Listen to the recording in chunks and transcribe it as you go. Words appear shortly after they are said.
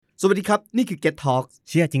สวัสดีครับนี่คือ Get Talk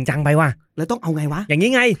เชื่อจริงจังไปว่ะแล้วต้องเอาไงวะอย่างนี้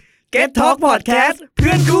ไง Get Talk Podcast เ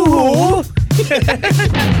พื่อนคู่หู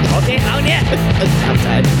โอเคเอาเนี่ยครับใ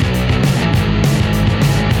ช่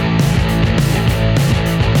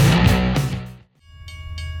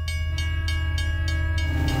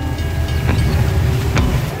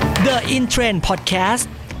The In Trend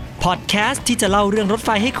Podcast ที่จะเล่าเรื่องรถไฟ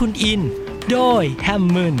ให้คุณอินโดยแฮม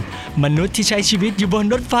มึนมนุษย์ที่ใช้ชีวิตอยู่บน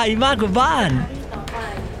รถไฟมากกว่าบ้าน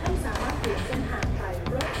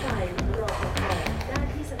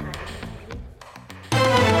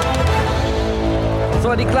ส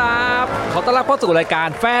วัสดีครับขอต้อนรับเข้าสู่รายการ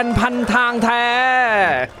แฟนพันธุ์ทางแท้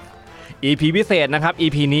EP พิเศษนะครับ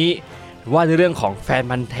EP นี้ว่าในเรื่องของแฟน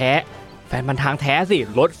พันธุ์แท้แฟนพันธุ์ทางแท้สิ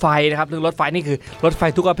รถไฟนะครับเรื่องรถไฟนี่คือรถไฟ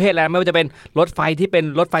ทุกประเภทแล้วไม่ว่าจะเป็นรถไฟที่เป็น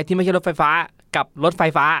รถไฟที่ไม่ใช่รถไฟฟ้ากับรถไฟ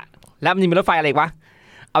ฟ้าแล้วมันมีรถไฟอะไรอีกวะ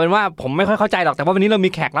เอาเป็นว่าผมไม่ค่อยเข้าใจหรอกแต่ว่าวันนี้เรามี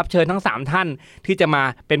แขกรับเชิญทั้ง3ท่านที่จะมา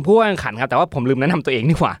เป็นผู้แข่งขันครับแต่ว่าผมลืมแนะนำตัวเอง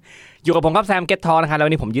นี่หว่าอยู่กับผมครับแซม Get Talk นะครับแล้ว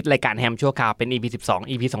วันนี้ผมยึดรายการแฮมชั่วคราวเป็น EP 12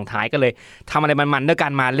 EP ส่งท้ายก็เลยทำอะไรมันๆด้วยกา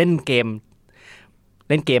รมาเล่นเกม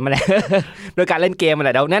อะไร ด้วยการเล่นเกมอะไร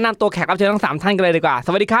เดี๋ยวแนะนำตัวแขกรับเชิญทั้ง3ท่านกันเลยดีกว่าส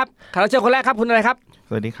วัสดีครับแขกรับเชิญคนแรกครับคุณอะไรครับ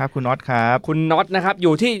สวัสดีครับคุณน็อตครับคุณน็อตนะครับอ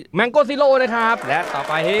ยู่ที่ Mango Zero นะครับและต่อ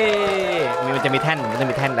ไปมันจะมีแ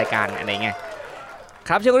ท่นรายการอะไรเงี้ย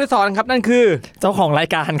ครับเชิญคนที่2ครับนั่นคือเจ้าของราย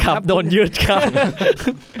การครับโดนยึดครับ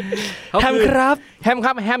แฮมครับ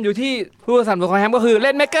แฮมอยู่ที่ผู้สนับสนุนของแฮมก็คือเ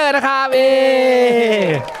ล่นเมกเกอร์นะครับ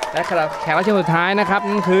และแขกรับเชิญสุดท้ายนะครับ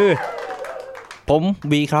นั่นคือผม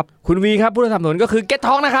วีครับคุณวีครับผู้สนับสนุนก็คือ Get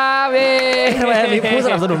Talk นะครับทำไมมีผู้ส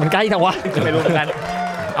นับสนุนมันใกล้จังวะไม่รู้เหมือนกัน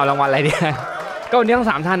เอารางวัลอะไรดีก็วันนี้ทั้ง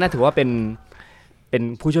3ท่านนะถือว่าเป็น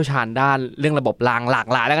ผู้เชี่ยวชาญด้านเรื่องระบบรางหลาก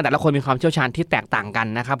หลายแล้วกันแต่ละคนมีความเชี่ยวชาญที่แตกต่างกัน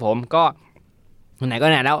นะครับผมก็ไหนก็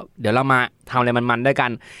ไหนแล้วเดี๋ยวเรามาทำอะไรมันๆด้วยกั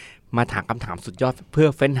นมาถามคำถามสุดยอดเพื่อ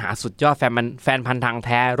เฟ้นหาสุดยอดแฟนพันธุ์ทางแ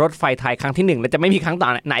ท้รถไฟไทยครั้งที่1และจะไม่มีครั้งต่อ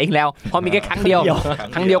ไหนอีกแล้วเพราะมีแค่ครั้งเดีย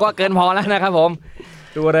วก็เกินพอแล้วนะครับผม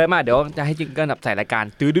ดูเลยมาเดี๋ยวจะให้จริงก็ใส่รายการ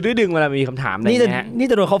ตื้อดึงเวลามีคำถามอะไรอย่างเงี้ยนี่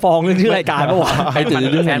จะโดนเขาฟ้องเรื่องชื่อรายการป่ะวะไอ้ตื้อ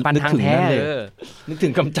ดึงแฟนพันธุ์ทางแท้นึกถึ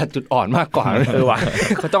งกำจัดจุดอ่อนมากกว่าว่ะ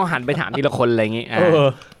เขาต้องหันไปถามทีละคนอะไรอย่างงี้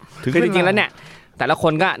คือจริงๆแล้วเนี่ยแต่ละค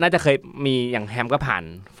นก็น่าจะเคยมีอย่างแฮมก็ผ่าน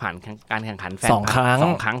การแข่งขันแฟน2 ค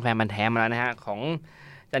รั้งแฟนมันแท้มาแล้วนะฮะของ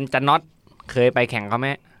จันน็อตเคยไปแข่งเขาไหม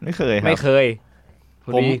ไม่เคยครับไม่เคย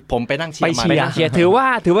ผมไปนั่งเชียร์ถือว่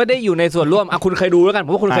าได้อยู่ในส่วนร่วมคุณเคยดูแล้วกันผ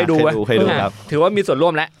มว่าคุณเคยดูครับถือว่ามีส่วนร่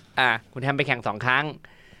วมแล้วคุณแฮมไปแข่ง2 ครั้ง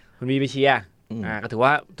คุณวีไปเชียร์ก็ถือว่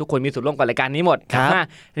าทุกคนมีส่วนร่วมกับรายการนี้หมด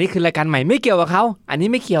อันนี้คือรายการใหม่ไม่เกี่ยวกับเขาอันนี้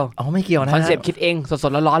ไม่เกี่ยวไม่เกี่ยวนะคอนเซ็ปต์คิดเองส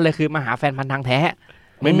ดๆร้อนๆเลยคือมาหาแฟนพันธุ์ทางแท้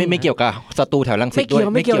ไม่เกี่ยวกับศัตรูแถวรังสิตด้วย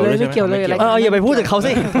ไม่เกี่ยวเลยอย่าไปพูดถึงเขา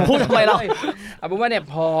สิพูดทำไมเราเอาเป็นว่าเนี่ย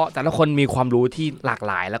พอแต่ละคนมีความรู้ที่หลาก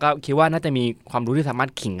หลายแล้วก็คิดว่าน่าจะมีความรู้ที่สามารถ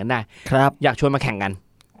ขิงกันได้ครับอยากชวนมาแข่งกัน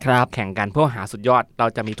ครับแข่งกันเพื่อหาสุดยอดเรา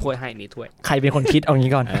จะมีถ้วยให้นี่ถ้วยใครเป็นคนคิดเอา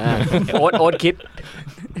งี้ก่อนโอ๊ตคิด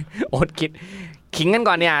ขิงกัน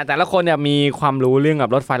ก่อนเนี่ยแต่ละคนเนี่ยมีความรู้เรื่องกับ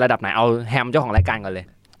รถไฟระดับไหนเอาแฮมเจ้าของรายการก่อนเลย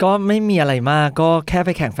ก็ไม่มีอะไรมากก็แค่ไป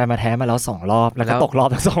แข่งแฟนมาแท้มาแล้ว2 รอบแล้วก็ตกรอบ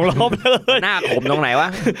ทั้ง2 รอบเลยหน้าขมตรงไหนวะ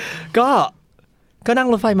ก็นั่ง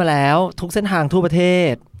รถไฟมาแล้วทุกเส้นทางทั่วประเท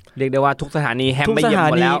ศเรียกได้ว่าทุกสถานีแฮมไปเหยียบ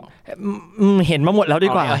หมดแล้วเห็นมาหมดแล้วดี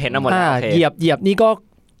กว่าเห็นมาหมดแล้วเหยียบนี่ก็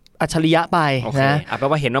อัจฉริยะไปนะแปล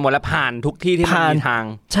ว่าเห็นมาหมดแล้วผ่านทุกที่ที่มันมีทาง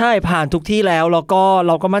ใช่ผ่านทุกที่แล้วก็เ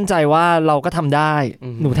ราก็มั่นใจว่าเราก็ทำได้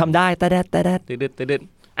หนูทำได้แต่ดืด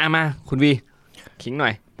มาคุณวีขิงหน่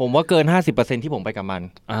อยผมว่าเกิน 50% ที่ผมไปกับมัน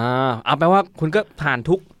เอาแปลว่าคุณก็ผ่าน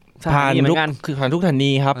ทุกสถานีเหมือนกันคือผ่านทุกสถา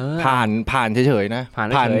นีครับผ่านเฉยๆนะ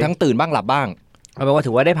ผ่านทั้งตื่นบ้างหลับบ้างเอาแปลว่า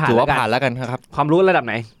ถือว่าได้ผ่านถือว่าผ่านแล้วกันครับความรู้ระดับไ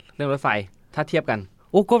หนเรื่องรถไฟถ้าเทียบกัน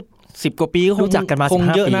ก็10 กว่าปีก็รู้จักกันมา15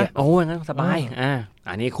 ปีนะโอ้งั้นสบาย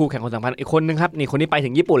อันนี้คู่แข่งคนสำคัญอีกคนนึงครับนี่คนนี้ไปถึ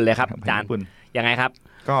งญี่ปุ่นเลยครับอาจารย์ยังไงครับ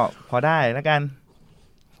ก็พอได้แล้วกัน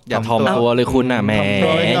อย่าถ่อมตัวเลยคุณน่ะแหม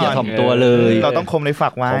อย่าถ่อมตัวเลยเราต้องคมในฝั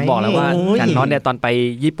กไว้ผมบอกแล้วว่าจันน็อตเนี่ยตอนไป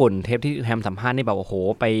ญี่ปุ่นเทปที่แฮมสัมภาษณ์นี่แบบโอ้โห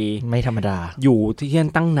ไปไม่ธรรมดาอยู่ที่เที่ยง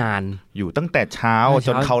ตั้งนานอยู่ตั้งแต่เช้าจ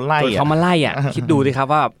นเขาไล่เขามาไล่คิดดูสิครับ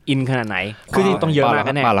ว่าอินขนาดไหนคือต้องเยอะมาก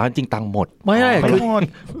แน่แล้วจริงตังหมดไม่ใช่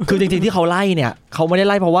คือจริงๆที่เขาไล่เนี่ยเขาไม่ได้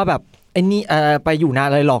ไล่เพราะว่าแบบไอ้นี่ไปอยู่นาน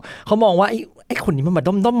อะไรหรอกเขามองว่าไอ้คนนี้มันมา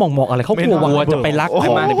ด้อมมองอะไรเขากลัวจะไปลักข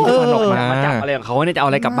องในพิพิธภัณฑ์ออกมาจับอะไรของเขาเนี่ยจะเอา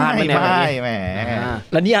อะไรกลับบ้านไม่ได้แหม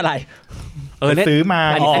แล้วนี่อะไรซื้อมา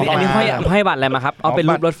อันนี้ให้บัตรอะไรมาครับเอาเป็น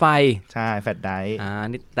รูปรถไฟใช่แฟลชไดรฟ์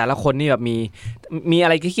นี่แต่ละคนนี่แบบมีอะ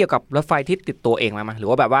ไรที่เกี่ยวกับรถไฟที่ติดตัวเองมาหรือ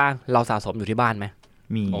ว่าแบบว่าเราสะสมอยู่ที่บ้านไหม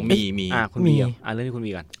มีคุณมีเรื่องที่คุณ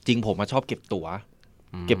มีก่อนจริงผมมาชอบเก็บตั๋ว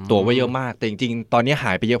ไว้เยอะมากแต่จริงๆตอนนี้ห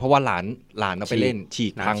ายไปเยอะเพราะว่าห หลานเอาไปเล่นฉี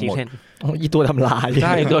กพังหมดอีตัวทำลายใ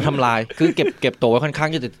ช่ตัวทำลายคือเก็บตั๋วไว้ค่อนข้าง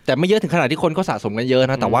เยอะแต่ไม่เยอะถึงขนาดที่คนก็สะสมกันเยอะ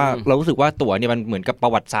นะแต่ว่าเรารู้สึกว่าตั๋วเนี่ยมันเหมือนกับปร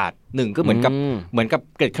ะวัติศาสตร์หนึ่งก็เหมือนกับ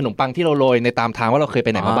เกล็ดขนมปังที่เราโรยในตามทางว่าเราเคยไป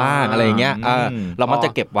ไหนมาบ้างอะไรอย่างเงี้ยเรามันจะ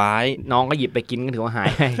เก็บไว้น้องก็หยิบไปกินก็ถือว่าหาย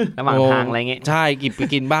ระหว่างทางอะไรเงี้ยใช่หยิบไป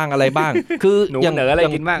กินบ้างอะไรบ้างคืออย่าง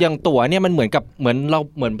ตั๋วเนี่ยมันเหมือนเรา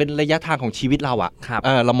เหมือนเป็นระยะทางของชีวิตเราอ่ะ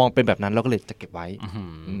เรามองเป็นแบบนั้นเราก็เลยจะเก็บไว้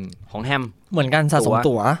ของแฮมเหมือนกันสะสม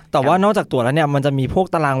ตั๋วแต่ว่านอกจากตั๋วแล้วเนี่ยมันจะมีพวก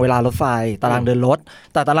ตารางเวลารถไฟตารางเดินรถ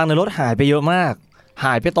แต่ตารางเดินรถหายไปเยอะมากห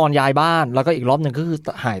ายไปตอนย้ายบ้านแล้วก็อีกรอบนึงก็คือ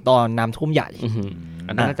หายตอนน้ำท่วมใหญ่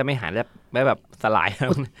อันนั้นจะไม่หายแล้วแบบสลาย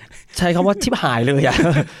ใช่คำว่าชิบหายเลยอ่ะ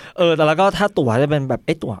แต่แล้วก็ถ้าตั๋วจะเป็นแบบไ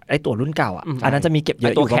อ้ตั๋วรุ่นเก่าอ่ะอันนั้นจะมีเก็บเยอ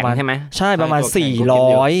ะอยู่ประมาณใช่ไหมใช่ประมาณ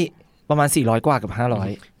400ประมาณ400กว่ากับ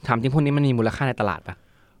500ถามจริงพวกนี้มันมีมูลค่าในตลาดป่ะ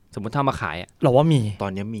สมมติถ้ามาขายอ่ะเราว่ามีตอ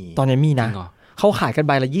นนี้มีนะเขาขายกันใ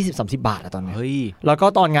บละ20-30 บาทอะตอนนี้เฮ้ยแล้วก็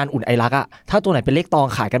ตอนงานอุ่นไอรักอะถ้าตัวไหนเป็นเลขตอง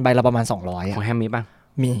ขายกันใบละประมาณ200ของแฮมมีป่ะ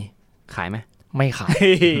มีขายไหมไม่ขาย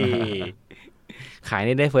ขาย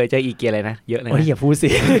นี่ได้เฟอร์นิเจอร์อีเกียเลยนะเยอะเลยนะอย่าพูดสิ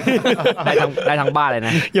ได้ทั้งบ้านเลยน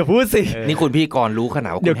ะอย่าพูดสินี่คุณพี่ก่อนรู้ขนา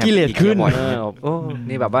ดว่าเดี๋ยวกิเลสขึ้น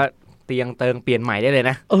นี่แบบว่าเตียงเติงเปลี่ยนใหม่ได้เลย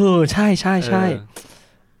นะใช่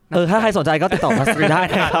ถ้าใครสนใจก็ติดต่อมาซื้อได้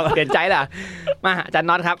นะครับเปลี่ยนใจล่ะมาอาจารย์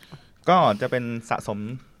น็อตครับก็จะเป็นสะสม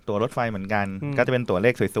ตั๋วรถไฟเหมือนกันก็จะเป็นตั๋วเล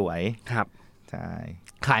ขสวยๆครับใช่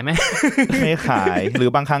ขายไหม ไม่ขายหรือ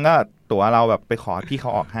บางครั้งก็ตั๋วเราแบบไปขอพี่เข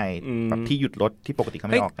าออกให้แบบที่หยุดรถที่ปกติเขา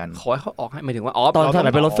ไม่ออกกันขอให้เขาออกให้หมายถึงว่าตอนสมั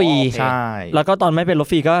ยเป็นรถฟรีใช่แล้วก็ตอนไม่เป็นรถ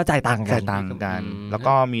ฟรีก็จ่ายตังค์กันแล้ว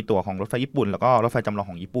ก็มีตั๋วของรถไฟญี่ปุ่นแล้วก็รถไฟจำลอง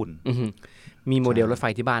ของญี่ปุ่นมีโมเดลรถไฟ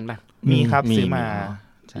ที่บ้านป่ะมีครับซื้อมา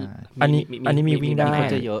ใช่อันนี้มีวิ่งได้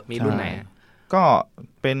เยอะมีรุ่นไหนก็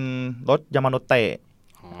เป็นรถยามาโนเตะ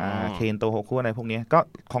เคนโตโฮคุอะไรพวกนี้ก็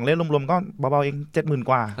ของเล่นรวมๆก็เบาๆเอง 70,000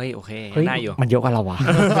 กว่าเฮ้ยโอเคได้อยู่มันเยอะกว่าเราวะ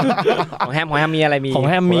ของแฮมมีอะไรมีของ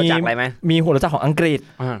แฮมมีอะไรมั้ยมีหัวรถจักรของอังกฤษ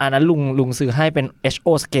อันนั้นลุงซื้อให้เป็น HO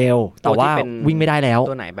scale แต่ว่าวิ่งไม่ได้แล้ว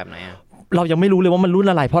ตัวไหนแบบไหนเรายังไม่รู้เลยว่ามันรุ่น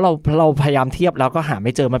อะไรเพราะเราพยายามเทียบแล้วก็หาไ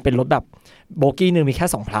ม่เจอมันเป็นรถแบบโบกี้นึงมีแค่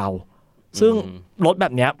2เพลาซึ่งรถแบ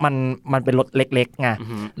บเนี้ยมันเป็นรถเล็กๆไง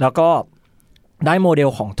แล้วก็ได้โมเดล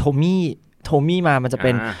ของโทมี่มามันจะเ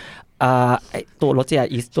ป็นไอตัวรถ JR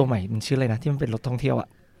East ตัวใหม่มันชื่ออะไรนะที่มันเป็นรถท่องเที่ยวอะ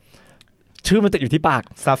ชื่อมันติดอยู่ที่ปาก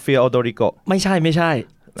Safir Odorico ไม่ใช่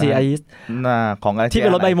JR East ของอะไรที่เป็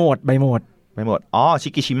นรถใบโหมดชิ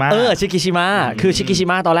กิชิมะชิกิชิมะคือชิกิชิ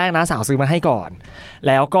มะตอนแรกนะสาวซื้อมาให้ก่อนแ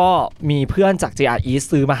ล้วก็มีเพื่อนจาก JR East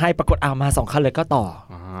ซื้อมาให้ปรากฏมา2คันเลยก็ต่อ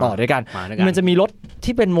ด้วยกันมันจะมีรถ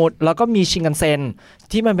ที่เป็นโหมดแล้วก็มีชินคันเซ็น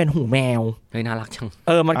ที่มันเป็นหูแมวเฮ้ยน่ารักจัง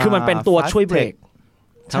มันคือมันเป็นตัวช่วยเบรก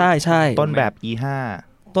ใช่ต้นแบบ E5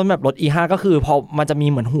ต้นแบบรถ E5 ก็คือพอมันจะมี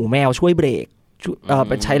เหมือนหูแมวช่วยเบรก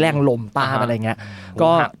เป็นใช้แรงลมต้านอะไรเงี้ยก็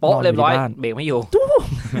โป๊ะเรียบร้อยเบรกไม่อยู่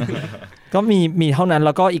ก็มีเท่านั้นแ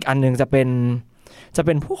ล้วก็อีกอันนึงจะเ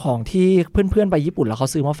ป็นพวกของที่เพื่อนๆไปญี่ปุ่นแล้วเขา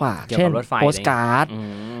ซื้อมาฝากเช่นโปสการ์ด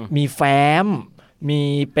มีแฟ้มมี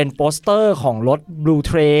เป็นโปสเตอร์ของรถ Blue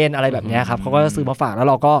Train อะไรแบบนี้ครับเขาก็ซื้อมาฝากแล้ว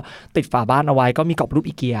เราก็ติดฝาบ้านเอาไว้ก็มีกรอบรูป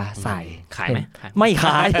อีเกียใส่ขายไหมไม่ข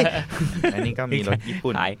าย อันนี้ก็มีรถญี่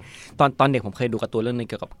ปุ่นตอนเด็กผมเคยดูการ์ตูนเรื่องนึง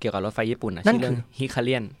เกี่ยวกับรถไฟญี่ปุ่นชื่อเรื่องฮิคาเ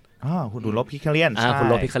ลียนคุณดูรถฮิคาเลียนคุณ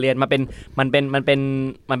รถฮิคาเลียนมันเ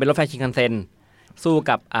ป็นรถไฟชินคันเซ็นสู้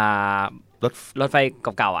กับรถไฟ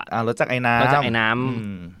เก่าๆรถจักรไอ้น้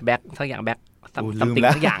ำแบ็คสักอย่างแบ็คซัมติง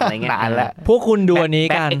สักอย่างอะไรเงี้ยพวกคุณดูอันนี้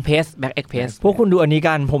กันแบ็คเอ็กเพสพวกคุณดูอันนี้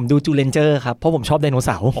กันผมดูจูเลนเจอร์ครับเพราะผมชอบไดโนเ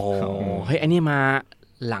สาร์โอ้เฮ้ยอันนี้มา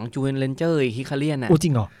หลังจูเลนเจอร์ฮิคาเลียนจริ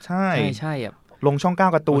งเหรอใช่อ่ะลงช่อง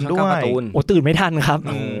9การ์ตูนด้วยตื่นไม่ทันครับ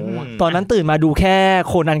ตอนนั้นตื่นมาดูแค่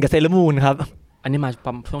โคนันกับเซเลอร์มูนครับอันนี้มา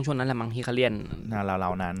ช่วงนั้นแหละมั้งฮิคาเลียนเร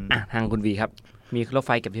านั้นทางคุณวีครับมีรถไ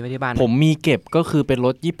ฟเก็บที่บ้านผมมีเก็บก็คือเป็นร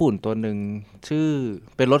ถญี่ปุ่นตัวนึงชื่อ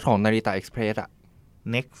เป็นรถของนาริตะเอ็กซ์เพรส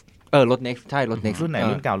Next รถ Next ใช่รถ Next รุ่นไหน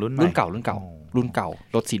รุ่นเก่ารุ่นใหม่รุ่นเก่า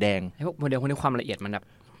รถสีแดงไอ้พวกโมเดลพวกนี้ความละเอียดมันแบบ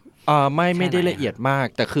ไม่ได้ละเอียดมาก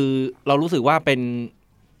แต่คือเรารู้สึกว่าเป็น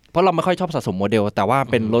เพราะเราไม่ค่อยชอบสะสมโมเดลแต่ว่า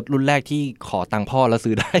เป็นรถรุ่นแรกที่ขอตังค์พ่อแล้ว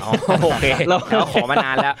ซื้อได้โอเคเราขอมาน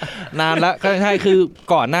านแล้วใช่คือ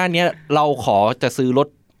ก่อนหน้านี้เราขอจะซื้อ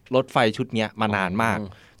รถไฟชุดเนี้ยมานานมาก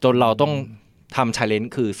จนเราต้องทำ challenge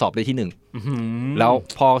คือสอบได้ที่1แล้ว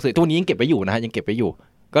พอซื้อตัวนี้ยังเก็บไว้อยู่นะฮะยังเก็บไว้อยู่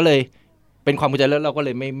ก็เลยเป็นความภูมิใจแล้วเราก็เล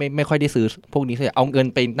ยไม่ค่อยได้ซื้อพวกนี้เลยเอาเงิน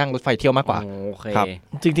ไปนั่งรถไฟเที่ยวมากกว่าครับ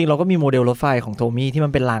จริงๆเราก็มีโมเดลรถไฟของโทมี่ที่มั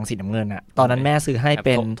นเป็นรางสีน้ำเงินอะตอนนั้นแม่ซื้อให้เ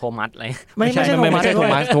ป็นโทมัสอะไรไม่ใช่โท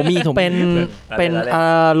มัสโทมี่เป็น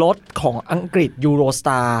รถของอังกฤษยูโรสต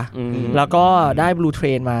าร์แล้วก็ได้บลูเทร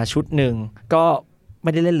นมาชุดหนึ่งก็ไ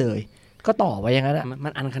ม่ได้เล่นเลย ก็ต่อไว้อย่างนั้นอะ มั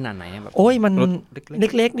นอันขนาดไหนอะแบบ โอ้ยมัน รถเล็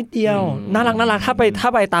ก เล็กๆนิดเดียวน่ารักถ้า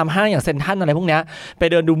ไปตามห้างอย่างเซ็นทรัลอะไรพวกเนี้ยไป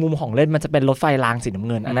เดินดูมุมของเล่นมันจะเป็นรถไฟรางสีน้ำ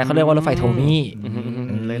เงินอันนั้นเขาเรียกว่ารถไฟโทมี่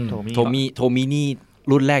เล่นโทมี่ โทมินี่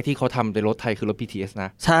รุ่นแรกที่เขาทำเป็นรถไทยคือรถ BTS นะ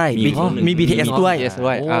ใช่ มีรุ่นหนึ่ง มี BTS ด้วย BTS ด้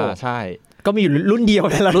วยใช่ ก็มีอยู่รุ่นเดียว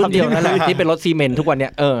นั่นแหละ รุ่นเดียวนั่นแหละที่เป็นรถซีเมนต์ทุกวันเนี้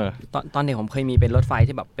ยตอนเด็กผมเคยมีเป็นรถไฟ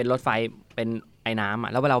ที่แบบเป็นรถไฟเป็นไอ้น้ำอ่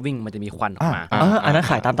ะแล้วเวลาวิ่งมันจะมีควันออกมา อันนั้น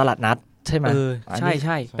ขายตามตลาดนัดใช่ไหม ใ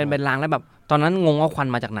ช่เป็นรางแล้วแบบตอนนั้นงงว่าควัน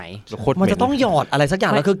มาจากไหน มันจะต้องหยอดอะไรสักอย่า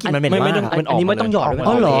งแล้วคือกลิ่นมันเหม็นมาก อันนี้ไม่ต้องหยอดด้วย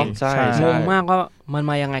อ๋อเหรอ ใช่ งงมากว่ามัน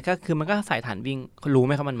มายังไงก็คือมันก็ใส่ถ่านวิ่งรู้ไห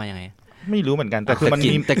มครับมันมายังไง ไม่รู้เหมือนกันแต่คือมัน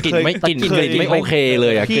มี แต่กลิ่นไม่โอเคเล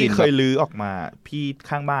ยอ่ะ พี่เคยลื้อออกมาพี่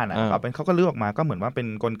ข้างบ้านอ่ะเขาก็ลื้อออกมาก็เหมือนว่าเป็น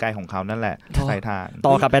กลไกของเขานั่นแหละใส่ถ่าน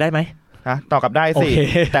ต่อกลับไปได้ไหม นะต่อกลับได้สิ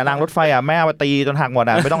แต่รางรถไฟอ่ะแม่เอามาตีจนหักหมด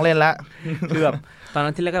อ่ะไม่ต้องเล่นละ คือแบบตอน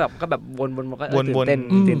นั้นที่แรกก็แบบวนก็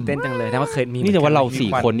ตื่นเต้นจังเลยแต่ว่าเคยมี นี่แต่ว่าเรา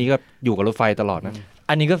4คนนี่ก็อยู่กับรถไฟตลอดนะ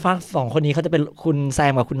อันนี้ก็ฝาก2คนนี้เขาจะเป็นคุณแซ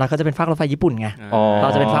มกับคุณนัทเขาจะเป็นฝากรถไฟญี่ปุ่นไงเรา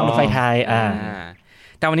จะเป็นฝากรถไฟไทย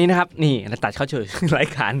แต่วันนี้นะครับนี่เราตัดเข้าเฉยราย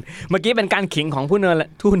การเมื่อกี้เป็นการขิงของผู้เนินและ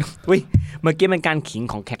ทุนอุ้ยเมื่อกี้เป็นการขิง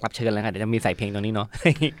ของแขกรับเชิญแล้วครับเดี๋ยวจะมีใส่เพลงตรงนี้เนาะ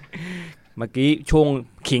เมื่อกี้ช่วง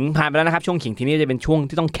ขิงผ่านไปแล้วนะครับช่วงขิงทีนี้จะเป็นช่วง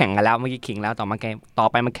ที่ต้องแข่งกันแล้วเมื่อกี้ขิงแล้วต่อ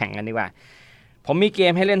ไปมาแข่งกันดีกว่าผมมีเก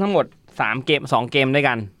มให้เล่นทั้งหมด3เกม2เกมด้วย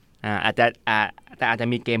กันอาจจะ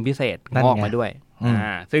มีเกมพิเศษงอกมาด้วย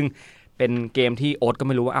ซึ่งเป็นเกมที่โอ๊ตก็ไ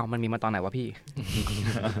ม่รู้ว่ามันมีมาตอนไหนวะพี่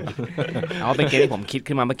เอาเป็นเกมที่ผมคิด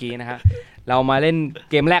ขึ้นมาเมื่อกี้นะครับเรามาเล่น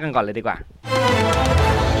เกมแรกกันก่อนเลยดีกว่า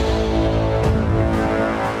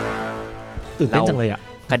ตื่นเต้นจังเลยอ่ะ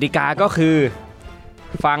กติกาก็คือ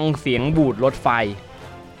ฟังเสียงบูดรถไฟ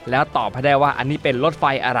แล้วตอบให้ได้ว่าอันนี้เป็นรถไฟ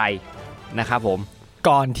อะไรนะครับผม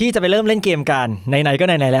ก่อนที่จะไปเริ่มเล่นเกมกันไหนๆก็ไ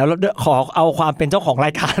หนๆแล้วขอเอาความเป็นเจ้าของร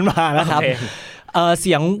ายการมานะครับเ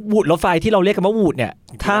สียงวูดรถไฟที่เราเรียกกันว่าวูดเนี่ย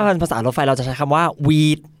ถ้าเป็นภาษารถไฟเราจะใช้คำว่าวี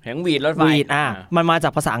ดเสียงวีดรถไฟมันมาจา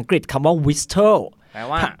กภาษาอังกฤษคำว่า whistle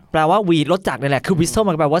แปลว่าวีดรถจักรนี่แหละคือ whistle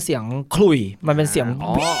มันแปลว่าเสียงคลุยมันเป็นเสียง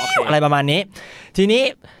อะไรประมาณนี้ทีนี้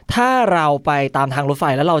ถ้าเราไปตามทางรถไฟ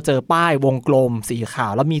แล้วเราเจอป้ายวงกลมสีขา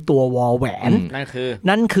วแล้วมีตัววอลแหวน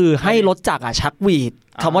นั่นคือให้รถจักรชักวีด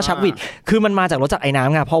คำว่าชักวีดคือมันมาจากรถจักรไอ้น้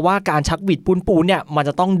ำไงเพราะว่าการชักวีดปูนเนี่ยมันจ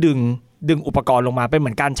ะต้องดึงอุปกรณ์ลงมาเป็นเห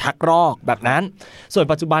มือนการชักรอกแบบนั้นส่วน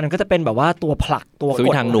ปัจจุบันมันก็จะเป็นแบบว่าตัวผลักตัวกดสวิ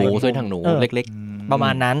ตช์ทางหนูเล็กๆประมา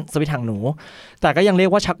ณนั้นสวิตช์ทางหนูแต่ก็ยังเรีย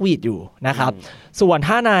กว่าชักวีดอยู่นะครับส่วน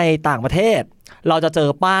ถ้าในต่างประเทศเราจะเจอ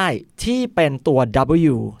ป้ายที่เป็นตัว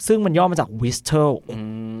W ซึ่งมันย่อมาจาก whistle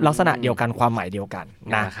ลักษณะเดียวกันความหมายเดียวกัน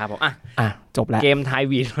นะครับผมจบแล้วเกมทาย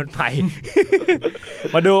วีดรถไฟ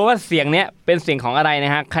มาดูว่าเสียงเนี้ยเป็นเสียงของอะไรน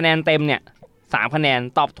ะฮะคะแนนเต็มเนี่ย3คะแนน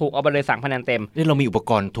ตอบถูกเอาไปเลย3คะแนนเต็มนี่เรามีอุป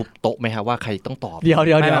กรณ์ทุบโต๊ะไหมครับว่าใครต้องตอบเดี๋ยว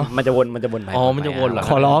มันจะวนไปมันจะวนเหรอ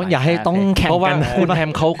ขอร้องอย่าให้ต้องแข่งกันคุณแฮ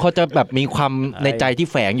มเขาจะแบบมีความในใจที่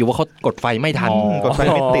แฝงอยู่ว่าเขากดไฟไม่ทันกดไฟ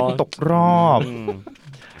ไม่ติดตกรอบ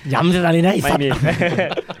ย้ำจะอะไรนะไอ้สัตว์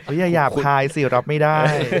อย่าหยาบคายสิรับไม่ได้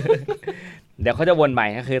เดี๋ยวเขาจะวนไป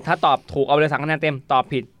ก็คือถ้าตอบถูกเอาไปเลย3คะแนนเต็มตอบ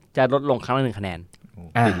ผิดจะลดลงครั้งละ1คะแนน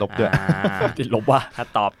ติดลบด้วยติดลบว่ะถ้า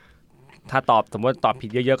ตอบสมมติตอบผิด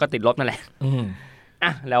เยอะๆก็ติดลบนั่นแหละ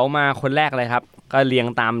แล้วมาคนแรกเลยครับก็เรียง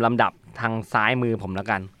ตามลำดับทางซ้ายมือผมแล้ว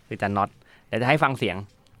กันคือจะน็อตเดี๋ยวจะให้ฟังเสียง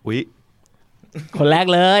คนแรก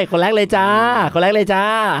เลยจ้า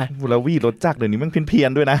แล้ววีรถจักรเดี๋ยวนี้มันเพี้ยน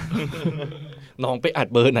ๆด้วยนะน้องไปอัด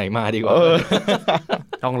เบอร์ไหนมาดีกว่า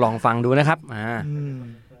ต้องลองฟังดูนะครับ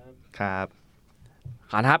ครับ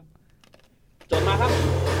ครับจดมาครับ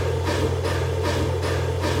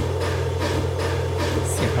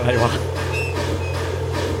เสียงอะไรวะ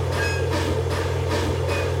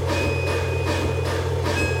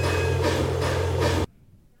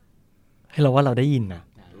ให้เราว่าเราได้ยินนะ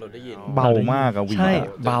เราได้ยินเบามากอะวีใช่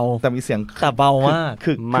เบาแต่มีเสียงแต่เบามาก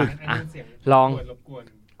คือล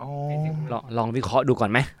องวิเคราะห์ดูก่อน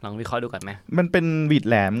ไหมมันเป็นวีด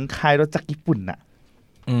แหลมคล้ายรถจักรญี่ปุ่นน่ะ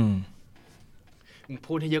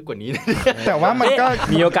พูดให้เยอะกว่านี้ แต่ว่ามันก็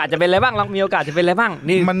มีโอกาสจะเป็นอะไรบ้างลองมีโอกาสจะเป็นอะไรบ้าง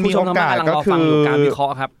นี่มันมีโอกาสก็คือการวิเคราะ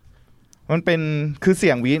ห์ครับมันเป็นคือเสี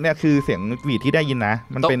ยงวีเนี่ยคือเสียงวีที่ได้ยินนะ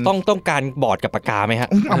มันเป็นต้องการบอร์ดกับปากกาไหมฮะ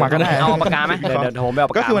เอามาก็ได้เอาปากกาไหมเดี๋ยวผมไปเอา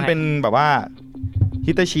ปากกาก็คือมันเป็นแบบว่า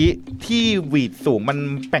ฮิตาชิที่วีดสูงมัน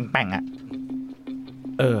แป่งๆอ่ะ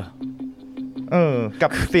กั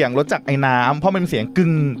บเสียงรถจักรไอ้น้ำเพราะมันเสียงกึ่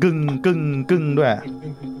งด้วย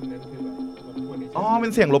เป็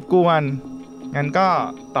นเสียงรบกวนงั้นก็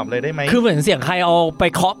ตอบเลยได้ไหมคือเหมือนเสียงใครเอาไป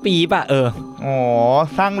เคาะปีป่ะ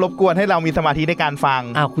สร้างรบกวนให้เรามีสมาธิในการฟัง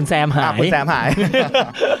คุณแซมหายคุณแซ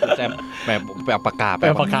มแบบปากกาแบ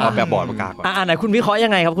บบอร์ดปากกาก่อนไหนคุณวิเคราะห์ยั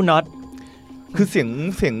งไงครับคุณน็อตคือเสี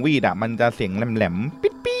ยงวีดอ่ะมันจะเสียงแหลมๆปิ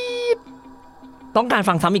ด ต้องการ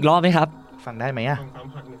ฟังซ้ำอีกรอบไหมครับ ฟังได้ไหมอ่ะ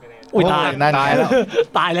อุ้ยตาย นั่นไง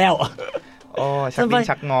ตายแล้ว โอ้ชักดิ้น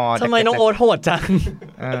ชักงอ ทำไมน้องโอ๊ตโหดจัง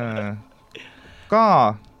เออก็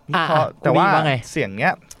วิเคราะห์แต่ว่า ว่าไง เสียงเนี้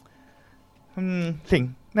ยเสียง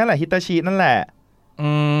นั่นแหละฮิตาชินั่นแหละ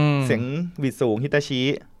เสียงหวีดสูงฮิตาชิ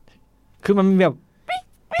คือมันแบบ ไ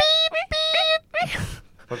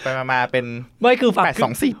ปมาเป็น ไม่คือฟัง 824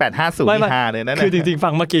 ไม่ 850เลยนั่นแหละ คือจริงๆฟั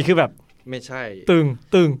งเมื่อกี้คือแบบ ไม่ใช่ ตึง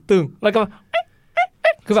แล้วก็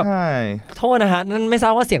คือแบบ ใช่ โทษนะฮะนั่นไม่ทรา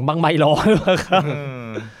บว่าเสียงบางใบร้อหรือเปล่าครับ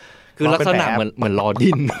คือลักษณะเหมือนรอ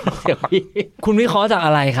ดินเสียงพี่ คุณวิเคราะห์จากอ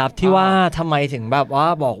ะไรครับ ที่ว่าทำไมถึงแบบว่า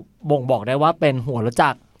บ่งบอกได้ว่าเป็นหัวรถจั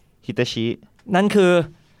กร ฮิตาชิ นั่นคือ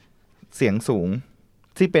เสียงสูง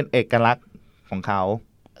ที่เป็นเอกลักษณ์ของเขา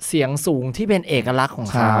เสียงสูงที่เป็นเอกลักษณ์ของ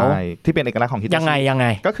เขา ใช่ที่เป็นเอกลักษณ์ของฮิตาชิ ยังไง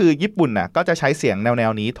ก็คือญี่ปุ่นน่ะก็จะใช้เสียงแน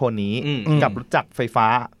วนี้โทนนี้กับรถจักรไฟฟ้า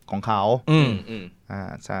ของเขา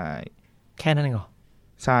ใช่ แค่นั้นเองเหรอ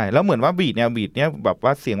ใช่แล้วเหมือนว่าบีทเนี่ยแบบว่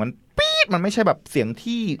าเสียงมันปี๊ดมันไม่ใช่แบบเสียง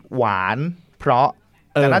ที่หวานเพราะ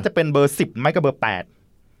แต่น่าจะเป็นเบอร์10ไม่ก็เบอร์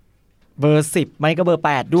8เบอร์10ไม่ก็เบอร์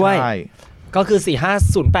8ด้วย ใช่ ก็คือ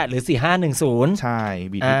4508หรือ4510ใช่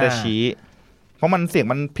บีทฮิตาชิเพราะมันเสียง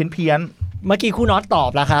มันเพี้ยน เมื่อกี้คู่น็อตตอ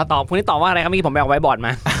บแล้วครับ ตอบคุณนี่ตอบว่าอะไรครับเมื่อกี้ผมไปเอาไว้บอร์ดม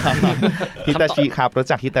า ฮิตาชิครับรู้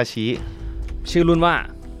จักฮิตาชิ ชื่อรุ่นว่า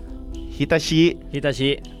ฮิตาชิ ฮิตาชิ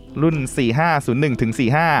รุ่น4501ถึง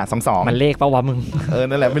4522มันเลขปะวะมึง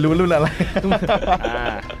นั่นแหละไม่รู้รุ่นอะไร อ่า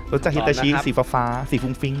รู้จักฮิตาชิ ตอบนะครับ สีฟ้าสี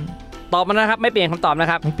ฟุ้งฟิ้ง ตอบมานะครับไม่เปลี่ยนคำตอบนะ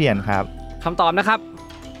ครับ ไม่เปลี่ยนครับ คำตอบนะครับ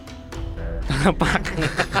ปาก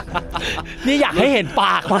นี่อยากให้เห็นป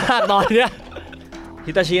ากมากตอนเนี้ย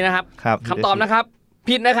ฮิตาชินะครับ ครับ คำตอบนะครับ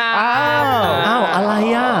ผิดนะครับ อ้าวอะไร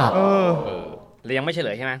อ่ะ เลยยังไม่เฉล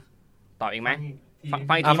ยใช่ไหมตอบอีกไหมฟั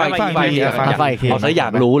งอีก ฟั ที ง ฟังอีกที ฟัง เอาซะอยา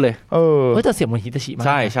กรู้เลย เฮ้ยแต่เสียงเหมือนฮิตาชิมาก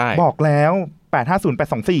ใช่ บอกแล้ว850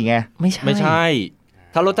 824ไง ไม่ใช่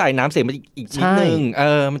ถ้ารถจ่ายน้ำเสียงมันอีกนิดนึง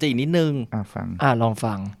มันจะอีกนิดนึง ฟัง ลอง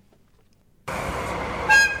ฟัง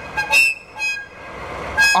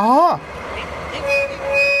อ๋อ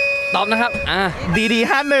ตอบนะครับDD 51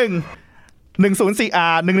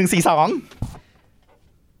 104R 1142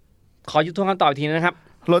ขอยุทธคำตอบอีกทีนะครับ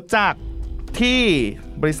รถจากที่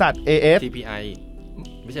บริษัท AS TPI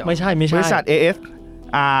ไม่ใช่ บริษัท AS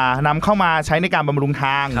นำเข้ามาใช้ในการบำรุงท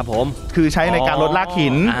าง ครับผม คือใช้ในการลดลากหิ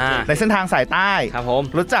นในเส้นทางสายใต้ ครับผม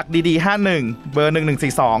รถจาก DD 51เบอร์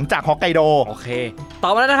1142จากฮอกไกโด โอเคตอ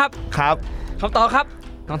บมาแล้วนะครับ ครับ คำตอบครับ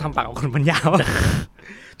ต้องทำปากกับคนปัญญา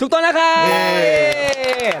ถูกต้องนะครับ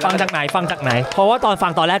ฟังจากไหน เพราะว่าตอนฟั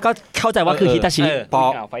งตอนแรกก็เข้าใจว่าคือฮิตาชิ พอ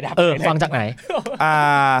ไฟดับ ฟังจากไหน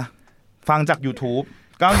ฟังจาก YouTube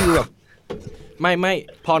ก็คือแบบ ไม่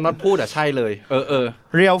พอน็อตพูดใช่เลย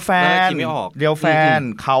เรียลแฟน คิดไม่ออก เรียลแฟน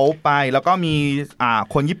เขาไปแล้วก็มี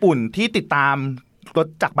คนญี่ปุ่นที่ติดตามรถ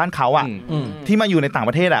จากบ้านเขาที่มาอยู่ในต่างป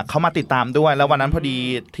ระเทศเขามาติดตามด้วยแล้ววันนั้นพอดี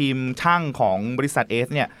ทีมช่างของบริษัทเอส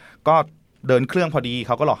เนี่ยก็เดินเครื่องพอดีเ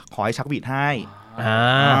ขาก็ขอให้ชักหวีดให้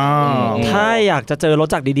ถ้าอยากจะเจอรถ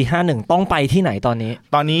จาก DD51 ต้องไปที่ไหนตอน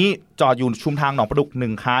นี้จอดอยู่ชุมทางหนองประดุก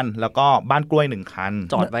1คันแล้วก็บ้านกล้วย1คัน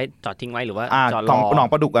จอดทิ้งไว้หรือว่าจอดรอหนอง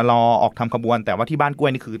ประดุกรอออกทำขบวนแต่ว่าที่บ้านกล้ว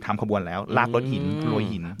ยนี่คือทำขบวนแล้วลากรถหินโรย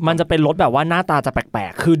หินมันจะเป็นรถแบบว่าหน้าตาจะแปล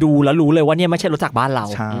กๆคือดูแล้วรู้เลยว่าเนี่ยไม่ใช่รถจากบ้านเรา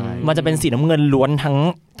มันจะเป็นสีน้ำเงินล้วน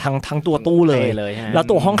ทั้งตัวตู้เลยแล้ว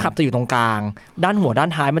ตัวห้องขับจะอยู่ตรงกลางด้านหัวด้าน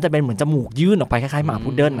ท้ายมันจะเป็นเหมือนจมูกยื่นออกไปคล้ายๆหมาพุ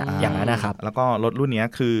ดเดิ้ลอย่างนั้นนะครับแล้วก็รถรุ่นนี้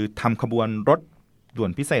คือทำขบวนรถด่ว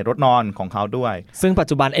นพิเศษรถนอนของเขาด้วยซึ่งปัจ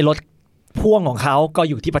จุบันไอ้รถพ่วงของเขาก็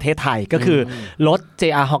อยู่ที่ประเทศไทยก็คือรถ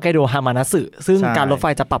JR Hokkaido Hamamatsu ซึ่งการรถไฟ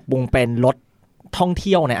จะปรับปรุงเป็นรถท่องเ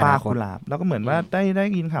ที่ยวในอนาคตแล้วก็เหมือนว่าได้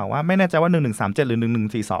ยินข่าวว่าไม่แน่ใจว่า1137หรือ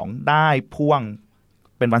1142ได้พ่วง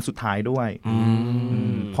เป็นวันสุดท้ายด้วย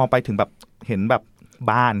พอไปถึงแบบเห็นแบบ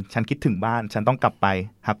บ้านฉันคิดถึงบ้านฉันต้องกลับไป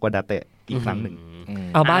ฮักวาดาเตะอีกครั้งหนึ่ง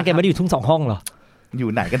เอาบ้านแกไม่ได้อยู่ทุ่ง2ห้องเหรออยู่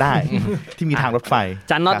ไหนก็ได้ ที่มีทางรถไฟ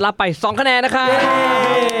จันน็อตรับไป2คะแนนนะครับ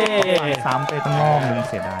ซ้ำไปตั้งงอกนึง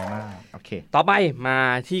เสียดายมากโอเคต่อไปมา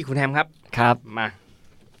ที่คุณแฮมครับครับมา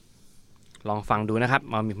ลองฟังดูนะครับ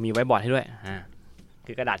มีไว้บอร์ดให้ด้วย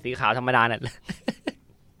คือกระดาษสีขาวธรรมดาเนี่ย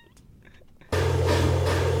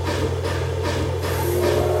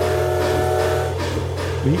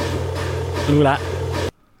รู้ละ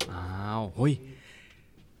เฮ้ย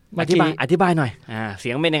อธิบายหน่อยเสี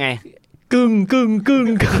ยงเป็นยังไงกึ่ง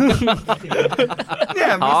เนี่ย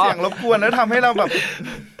มีเสียงรบกวนแล้วทำให้เราแบบ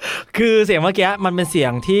คือเสียงเมื่อกี้มันเป็นเสีย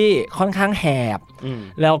งที่ค่อนข้างแหบ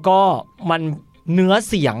แล้วก็มันเนื้อ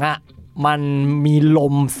เสียงมันมีล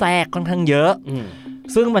มแทรกค่อนข้างเยอะ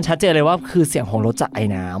ซึ่งมันชัดเจนเลยว่าคือเสียงของรถจักรไอ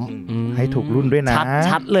น้ำให้ถูกรุ่นด้วยนะ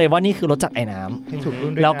ชัดเลยว่านี่คือรถจักรไอน้ำให้ถูกรุ่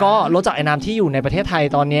นด้วยแล้วก็รถจักรไอน้ำที่อยู่ในประเทศไทย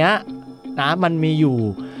ตอนนี้นะมันมีอยู่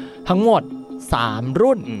ทั้งหมด 3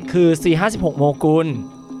 รุ่นคือ C56 โมกุล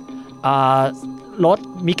รถ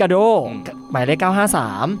มิกาโดหมายเลข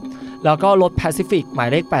953แล้วก็รถแปซิฟิกหมาย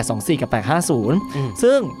เลข824กับ850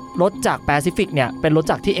ซึ่งรถจากแปซิฟิกเนี่ยเป็นรถ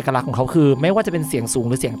จากที่เอกลักษณ์ของเขาคือไม่ว่าจะเป็นเสียงสูง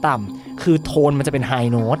หรือเสียงต่ำคือโทนมันจะเป็นไฮ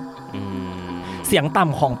โน้ตเสียงต่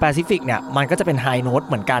ำของแปซิฟิกเนี่ยมันก็จะเป็นไฮโน้ต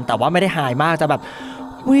เหมือนกันแต่ว่าไม่ได้ไฮมากจะแบบ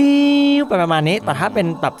วิวไปประมาณนี้แต่ถ้าเป็น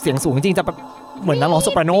แบบเสียงสูงจริงๆจะแบบเหมือนนักร้องโซ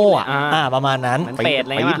ปราโนประมาณนั้นมันเป็ดอะ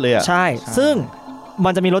ไร เลยอ่ะใช่ซึ่งมั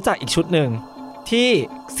นจะมีรถจากอีกชุดหนึ่งที่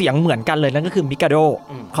เสียงเหมือนกันเลยนั่นก็คือมิกาโด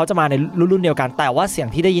เขาจะมาในรุ่นเดียวกันแต่ว่าเสียง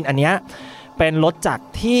ที่ได้ยินอันเนี้ยเป็นรถจาก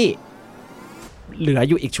ที่เหลือ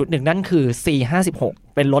อยู่อีกชุดหนึ่งนั่นคือ C56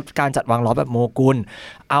 เป็นรถการจัดวางล้อแบบโมกุล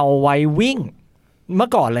เอาไว้วิ่งเมื่อ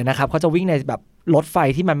ก่อนเลยนะครับเขาจะวิ่งในแบบรถไฟ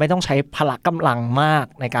ที่มันไม่ต้องใช้พละกำลังมาก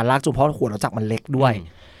ในการลากจูงเพราะหัวรถจักรมันเล็กด้วย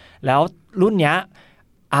แล้วรุ่นเนี้ย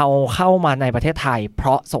เอาเข้ามาในประเทศไทยเพร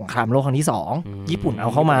าะสงครามโลกครั้งที่2ญี่ปุ่นเอา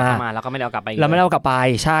เข้ามาแล้วก็ไม่ได้เอากลับไปแล้วไม่ได้เอากลับไป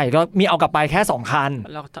ใช่ก็มีเอากลับไปแค่2คัน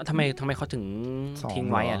แล้วทำไมเขาถึงทิ้ง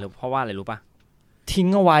ไว้หรือเพราะว่าอะไรรู้ป่ะทิ้ง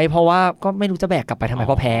เอาไว้เพราะว่าก็ไม่รู้จะแบกกลับไปทำไมเ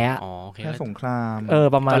พราะแพ้แค่สงคราม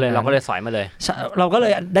ประมาณเราก็เลยสอยมาเลยเราก็เล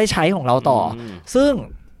ยได้ใช้ของเราต่อซึ่ง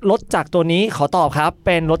รถจากตัวนี้ขอตอบครับเ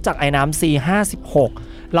ป็นรถจากไอ้น้ำ C56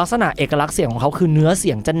 ลักษณะเอกลักษณ์เสียงของเขาคือเนื้อเ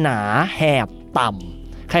สียงจะหนาแหบต่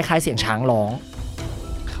ำคล้ายๆเสียงช้างร้อง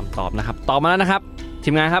คำตอบนะครับตอบมาแล้วนะครับที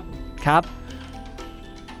มงานครับ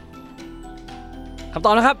คำต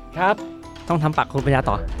อบนะครับต้องทำปากคุณปัญญา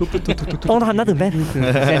ต่อต้องทำหน้าตื่นเต้น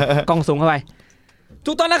กล้องสูงเข้าไป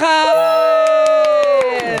ถูกต้องนะครับ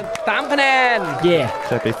3 คะแนนเ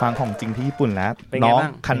คยไปฟังของจริงที่ญี่ปุ่นแล้วน้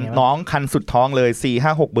องคันสุดท้องเลย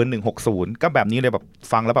456เบอร์160ก็แบบนี้เลยแบบ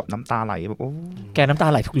ฟังแล้วแบบน้ำตาไหลแบบโอ้แกน้ำตา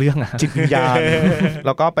ไหลทุกเรื่องอะจิตวิญญาณแ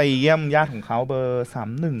ล้วก็ไปเยี่ยมญาติของเขาเบอร์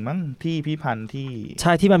31มั้งที่พี่พันธ์ที่ใ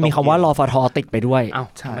ช่ที่มันมีคำว่ารฟท.ติดไปด้วย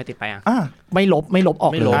ไม่ติดไปไม่ลบออ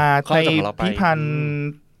กเลยในพี่พันธ์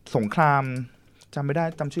สงคราม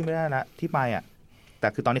จำชื่อไม่ได้ละที่ไปแ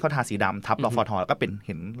ต่คือตอนนี้เขาทาสีดำทับรฟท.ก็เป็นเ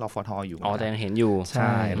ห็นรฟท.อยู่แต่ยังเห็นอยู่ใ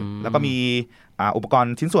ช่แล้วก็มีอุปกร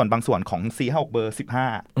ณ์ชิ้นส่วนบางส่วนของ C56 เบอร์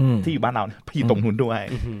15ที่อยู่บ้านเราพี่ตรงนู้นด้วย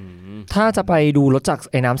ถ้าจะไปดูรถจักร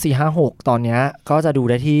ไอ้น้ำ C56 ตอนนี้ก็จะดู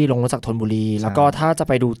ได้ที่โรงรถจักรธนบุรีแล้วก็ถ้าจะ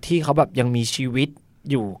ไปดูที่เขาแบบยังมีชีวิต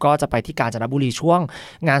อยู่ก็จะไปที่กาญจนบุรีช่วง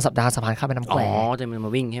งานสัปดาห์สะพานข้ามแม่น้ำแควจะม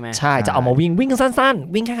าวิ่งใช่ไหมใช่จะเอามาวิ่งสั้น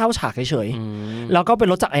ๆวิ่งแค่เข้าฉากเฉยๆแล้วก็เป็น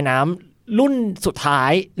รถจักรไอ้น้ำรุ่นสุดท้า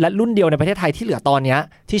ยและรุ่นเดียวในประเทศไทยที่เหลือตอนนี้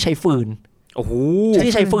ที่ใช้ฟืน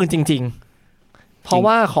ที่ใช้ฟืนจริงๆเพราะ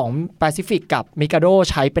ว่าของ Pacific กับ Mikado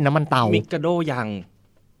ใช้เป็นน้ำมันเตา Mikado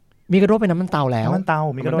Mikado เป็นน้ำมันเตาแล้วน้ำ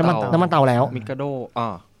มันเตาแล้ว Mikado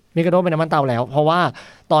Mikado เป็นน้ำมันเตาแล้วเพราะว่า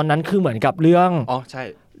ตอนนั้นคือเหมือนกับเรื่องใช่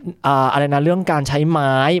อะไรนะเรื่องการใช้ไ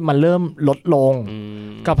ม้มันเริ่มลดลง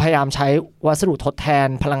ก็พยายามใช้วัสดุทดแทน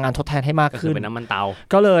พลังงานทดแทนให้มากขึ้นเป็นน้ำมันเตา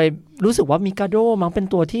ก็เลยรู้สึกว่ามิกาโดมันเป็น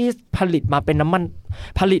ตัวที่ผลิตมาเป็นน้ำมัน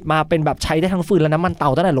ผลิตมาเป็นแบบใช้ได้ทั้งฟืนและน้ำมันเตา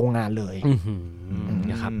ตั้งแต่โรงงานเลย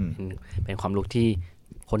นะครับเป็นความรู้ที่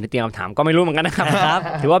คนที่เตรียมคำถามก็ไม่รู้เหมือนกันนะครับ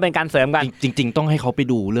ถือว่าเป็นการเสริมกันจริงๆต้องให้เขาไป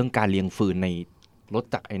ดูเรื่องการเลี้ยงฟืนในรถ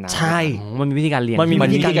จักรไอ้น้ำใช่มันมีวิธีการเลี้ยง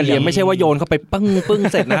ไม่ใช่ว่าโยนเข้าไปปึ้ง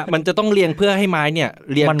เสร็จนะมันจะต้องเลี้ยงเพื่อให้ไม้เนี่ย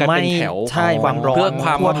เรียงกันเป็นแถวใช่ความร้อนเพื่อคว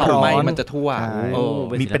ามเผาไหม้มันจะทั่ว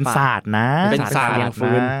มีเป็นศาสตร์นะเป็นศาสตร์ฟื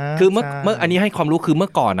นคือเมื่ออันนี้ให้ความรู้คือเมื่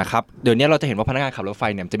อก่อนนะครับเดี๋ยวนี้เราจะเห็นว่าพนักงานขับรถไฟ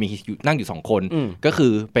เนี่ยจะมีนั่งอยู่2คนก็คื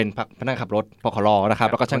อเป็นพนักงานขับรถพครนะครับ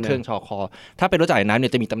แล้วก็ช่างเครื่องชคถ้าเป็นรถจักรไอ้น้ำเนี่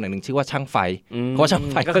ยจะมีตำแหน่งนึงชื่อว่าช่างไฟเพราะช่าง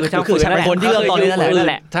ไฟก็คือคนที่ตอนนี้นั่น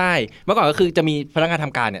แหละใช่เมื่อก่อนก็คือจะมีพนักงานท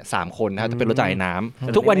ำการเนี่ย3คนนะครับจะเป็นรถจักรไอ้น้ำ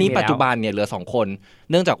ทุกวันนี้ปัจจุบันเนี่ยเหลือ2คน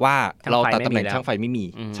เนื่องจากว่าเราตัดตำแหน่งช่างไฟไม่มี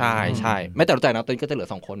ใช่แม้แต่รถจักรนะตอนนี้ก็จะเหลือ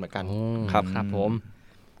2คนเหมือนกันครับผม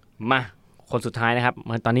มาคนสุดท้ายนะครับ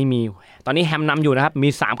ตอนนี้แฮมนำอยู่นะครับมี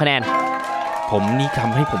3 คะแนนผมนี่ท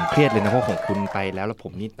ำให้ผมเครียดเลยนะเพราะของคุณไปแล้วผ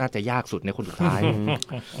มนี่น่าจะยากสุดในคนสุดท้าย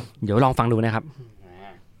เดี๋ยวลองฟังดูนะครับ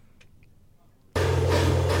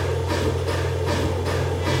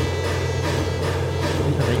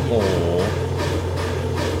โอ้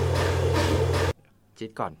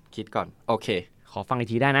คิดก่อนโอเคขอฟังอีก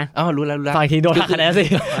ทีได้นะรู้แล้วฟังอีกทีโดนหักคะแนนสิ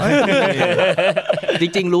จ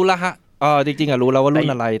ริงๆรู้แล้วฮะจริงๆรู้แล้วว่ารุ่น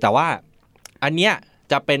อะไรแต่ว่าอันเนี้ย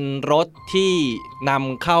จะเป็นรถที่น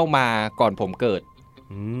ำเข้ามาก่อนผมเกิด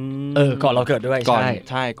ก่อนเราเกิดด้วย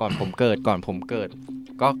ใช่ก่อนผมเกิดก็ก่อนผมเกิด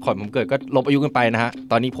ก็ลบอายุกันไปนะฮะ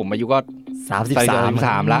ตอนนี้ผมอายุก็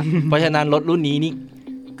33ละเพราะฉะนั้นรถรุ่นนี้นี่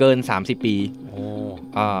เกิน30ปี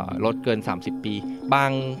รถเกิน30ปีบา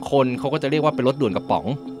งคนเขาก็จะเรียกว่าเป็นรถด่วนกระป๋อง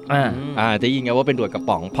จะยิงไงว่าเป็นด่วนกระ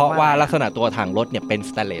ป๋องเพราะว่าลักษณะตัวถังรถเนี่ยเป็น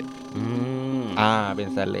สแตนเลสเป็น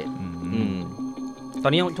สแตนเลส ตอ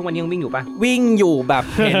นนี้ทุกวันนี้ยังวิ่งอยู่ปะ วิ่งอยู่แบบ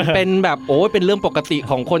เห็นเป็นแบบโอ้ยเป็นเรื่องปกติ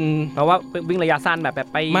ของคน เพราะว่าวิ่งระยะสั้นแบบ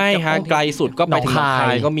ไป ไม่ฮะไกลสุดก็ไปถึงหนองค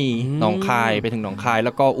ายก็มี อืม หนองคายไปถึงหนองคายแ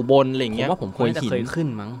ล้วก็อุบลอะไรอย่าง ผ เงี้ ม ย ว่าผมควรจะเคยขึ้น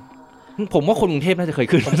มั้ง ผมว่าคนกรุงเทพน่าจะเคย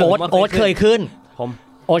ขึ้น โอ๊ตเคยขึ้น ผม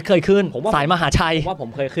โอ๊ตเคยขึ้น ผมว่า สายมหาชัย ผมว่าผม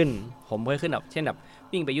เคยขึ้นแบบเช่นแบบ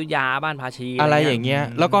วิ่งไปอยุธยาบ้านภาชี อะไรอย่างเงี้ย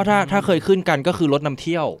แล้วก็ถ้าเคยขึ้นกันก็คือรถนำเ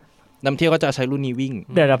ที่ยวก็จะใช้รุ่นนี้วิ่ง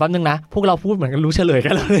เดี๋ยวแป๊บนึงนะ พวกเราพูดเหมือนกันรู้เฉลย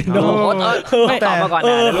กันเลย โอ้ เนาะ โหไม่ตอบมาก่อน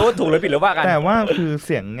นะรู้ถูกหรือผิดหรือว่ากัน แต่ว่าคือเ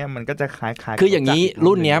สียงเนี่ยมันก็จะคล้ายๆ คืออย่างนี้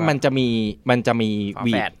รุ่นเนี้ยมันจะมี ฝา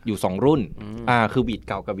วี แฝ ด ด อยู่2รุ่น อืม คือวีด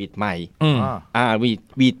เก่ากับวีดใหม่ อ๋อ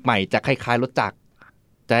วีดใหม่จะคล้ายๆรถจักร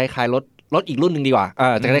จะคล้ายๆรถอีกรุ่นหนึ่งดีกว่า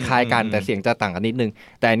จะคล้ายๆกันแต่เสียงจะต่างกันนิดนึง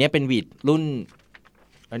แต่อันเนี้ยเป็นวีดรุ่น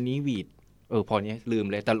อันนี้วีดพอเนี้ยลืม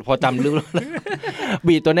เลยแต่พอจำลืม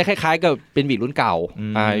วีดตัวนี้คล้ายๆกับเป็นวีดรุ่นเก่า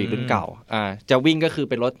วีดรุ่นเก่าจะวิ่งก็คือ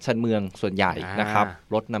เป็นรถชันเมืองส่วนใหญ่นะครับ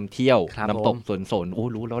รถนำเที่ยว ครับ น้ำตกสนโอ้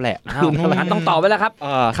รู้แล้วแหละ อ้าวงั้นต้องตอบไว้แล้วครับ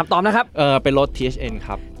คำตอบนะครับ เป็นรถ THN ค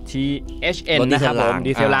รับ THN รถดี นะ เซ ครับ ล ผ ราม ง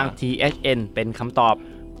ดีเซลราง THN เป็นคำตอบ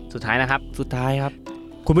สุดท้ายนะครับ สุดท้ายครับ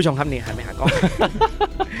คุณผู้ชมครับนี่หันไปหากล้อง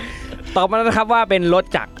ตอบมาแล้วนะครับว่าเป็นรถ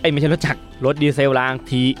จักรไม่ใช่รถจักรรถดีเซลราง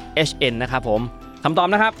THN นะครับผมคำตอบ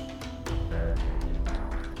นะครับ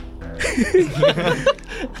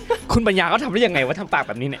คุณปัญญาเขาทำได้ยังไงว่าทำปากแ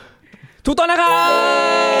บบนี้เนี่ยถูกต้องนะครั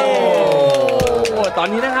บโอ้ตอน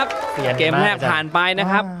นี้นะครับเกมแรกผ่านไปนะ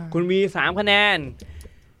ครับคุณวี3คะแนน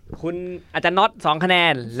คุณอาจารย์น็อต2คะแน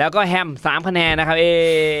นแล้วก็แฮม3คะแนนนะครับ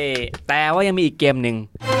แต่ว่ายังมีอีกเกมหนึ่ง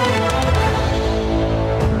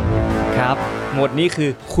ครับ หมวดนี้คือ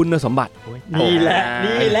คุณสมบัติ นี่แห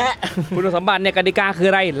ละ คุณสมบัติเนี่ยกติกาคือ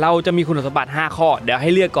อะไรเราจะมีคุณสมบัติ5ข้อเดี๋ยวใ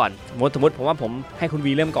ห้เลือกก่อนสมมติผมว่าผมให้คุณ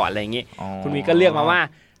วีเริ่มก่อนอะไรอย่างงี้คุณวีก็เลือกมาว่า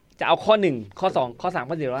จะเอาข้อ1ข้อ2ข้อ3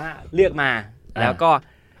ข้อ4ข้อ5เลือกมาแล้วก็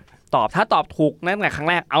ตอบถ้าตอบถูกตั้งแต่ครั้ง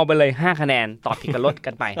แรกเอาไปเลย5คะแนนตอบผิดก็ลด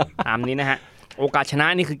กันไป ตามนี้นะฮะโอกาสชนะ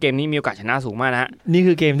นี่คือเกมนี้มีโอกาสชนะสูงมากนะฮะ นี่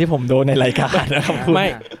คือเกมที่ผมโดนในรายการนะครับคุณ ไม่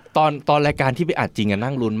ตอนรายการที่ไปอัดจริงอะ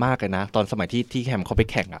นั่งลุ้นมากเลยนะตอนสมัยที่แฮมเขาไป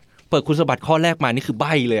แข่งอะเปิดคุณสมบัติข้อแรกมานี่คือใ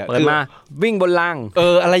บ้เลยอะ เปิดมาวิ่งบนราง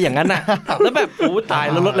อะไรอย่างนั้นน่ะแล้วแบบโอ้ตาย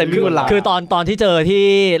แล้วรถอะไรวิ่งบนราง คือตอนที่เจอที่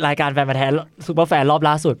รายการแฟนพันธุ์แท้ซูเปอร์แฟนรอบ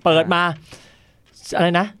ล่าสุดเปิดมาอะไร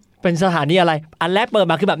นะ เป็นสถานีอะไรอันแรกเปิด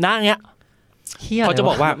มาคือแบบหน้าอย่างเงี้ยเขาจะ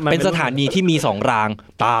บอกว่าเป็นสถานีที่มี2ราง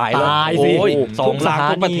ตายแล้ว ตายสิ โอ้ย2ราง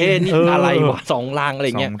ทุกประเทศนี่อะไรวะ2รางอะไร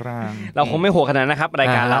เงี้ย สองราง เราคงไม่โหดขนาดนั้นนะครับราย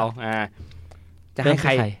การเราจะให้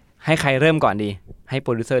ใครเริ่มก่อนดีให้โป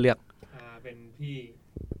รดิวเซอร์เลือกเป็นพี่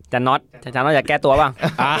จันน็อตอยากแก้ตัวบ้าง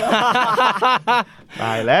ต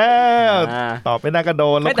ายแล้วตอบไปได้ก็โด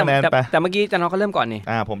นลบคะแนนไป แต่เมื่อกี้จันน็อตก็เริ่มก่อนนี่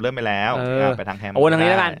ผมเริ่มไปแล้วไปทางแฮม โอ้ทางนี้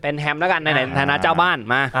แล้วกันเป็นแฮมแล้วกันในฐานะเจ้าบ้าน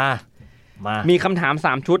มามีคำถาม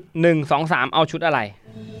3ชุด1 2 3เอาชุดอะไร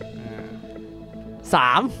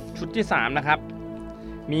3ชุดที่3นะครับ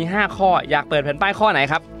มี5ข้ออยากเปิดแผ่นป้ายข้อไหน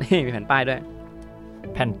ครับนี่มีแผ่นป้ายด้วย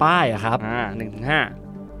แผ่นป้ายอะครับ1 ถึง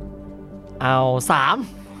 5เอา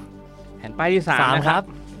3แผ่นป้ายที่3นะครับ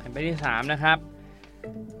แผ่นป้ายที่3นะครับ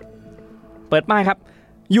เปิดป้ายครับ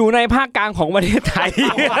อยู่ในภาคกลางของประเทศไทย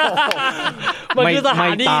มันคือสถา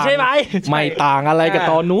นีใช่ไหมไม่ต่างอะไรกับ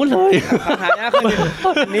ตอนนู้นเลยคำถา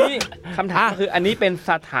มนี้คำถามคืออันนี้เป็น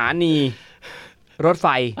สถานีรถไฟ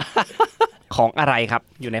ของอะไรครับ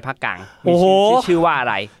อยู่ในภาคกลางมีชื่อว่าอะ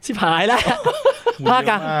ไรชิบหายแล้วภาค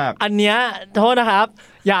กลางอันเนี้ยโทษนะครับ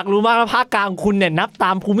อยากรู้มากว่าภาคกลางคุณเนี่ยนับต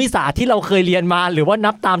ามภูมิศาสตร์ที่เราเคยเรียนมาหรือว่า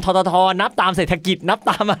นับตามทททนับตามเศรษฐกิจนับ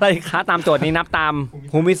ตามอะไรคะตามโจทย์นี้นับตาม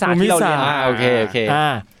ภูมิศาสตร์ที่เราเรียนโอเค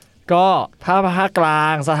ก็ถ้าภาคกลา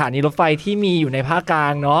งสถานีรถไฟที่มีอยู่ในภาคกลา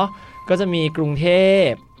งเนาะก็จะมีกรุงเทพ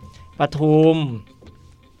ปทุม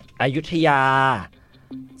อยุธยา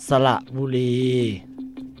สระบุรี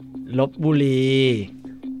ลพบุรี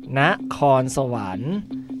นครสวรรค์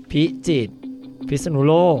พิจิตรพิษณุ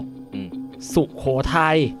โลกสุโขทั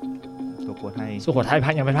ยภ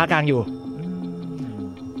าคยังเป็นภาคกลางอยู่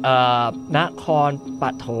นครป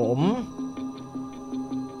ฐม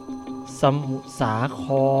สมุทรสาค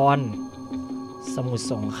รสมุทร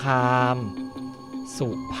สงครามสุ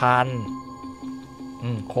พรรณ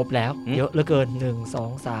ครบแล้วเยอะเหลือเกิน1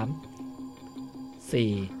 2 3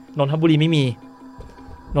 4นนทบุรีไม่มี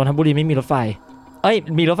รถไฟ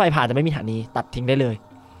มีรถไฟผ่านแต่ไม่มีสถานีตัดทิ้งได้เลย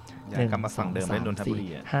กลับมาฝั่งเดิมได้นนทบุรี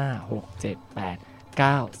5 6 7 8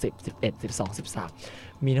 9 10 11 12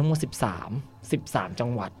 13มีทั้งหมด13จัง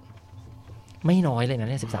หวัดไม่น้อยเลยนะ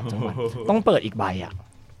เนี่ย13จังหวัดต้องเปิดอีกใบ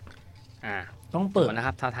ต้องเปิดนะค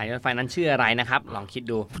รับสถานีรถไฟนั้นชื่ออะไรนะครับลองคิด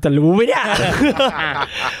ดูจะรู้ไหมเนี่ย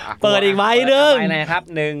เปิดอีกใบนึงใบไหนครับ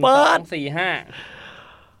1 2 4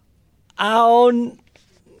 5เอา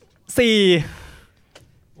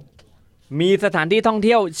4มีสถานที่ท่องเ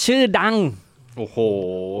ที่ยวชื่อดัง โอ้โห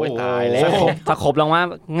ตายแล้ ถ้าว ขบลองว่า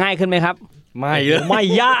ง่ายขึ้นไหมครับ ไม่เลย ไม่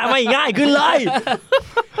ยากไม่ง่ายขึ้นเลย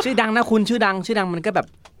ชื่อดังนะคุณชื่อดังมันก็แบบ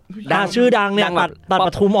ชื่อดังเนี่ย แบ ตัดป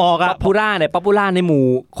ทุมออก ป๊ อะ อปปูล่าเนี่ยป๊อปปูล่าในหมู่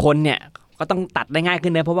คนเนี่ยก็ต้องตัดได้ง่ายขึ้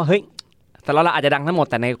นนะเพราะว่าเฮ้ยแต่เราอาจจะดังทั้งหมด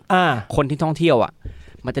แต่ในคนที่ท่องเที่ยวอ่ะ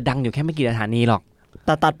มันจะดังอยู่แค่ไม่กี่สถานีหรอกแ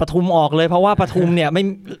ต่ตัดปทุมออกเลยเพราะว่าปทุมเนี่ยไม่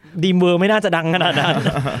ดีเมอร์ไม่น่าจะดังขนาดนั้น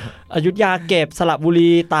อยุธยาเก็บสระบุ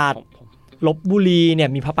รีตราดลพบุรีเนี่ย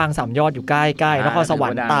มีพระปรางสามยอดอยู่ใกล้ๆนครสวร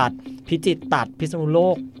รค์ตราดพิจิตรตราดพิษณุโล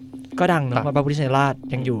กก็ดังนะพระพุทธชินราช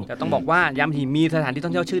ยังอยู่แต่ต้องบอกว่าย้ำทีมีสถานที่ท่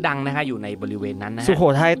องเที่ยวชื่อดังนะคะอยู่ในบริเวณนั้นนะสุโข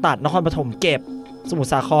ทัยตราดนครปฐมเก็บสมุทร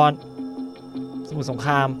สาครสมุทรสงค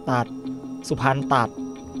รามตราดสุพรรณตราด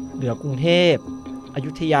เหลือกรุงเทพอ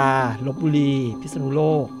ยุธยาลพบุรีพิษณุโล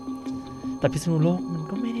กแต่พิษณุโลกมัน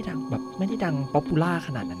ก็ไม่ได้ดังแบบไม่ได้ดังป๊อปปูล่าข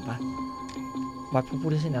นาดนั้นปะวัดพระพุท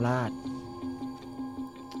ธชินราช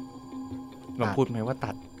ลองพูดไหมว่า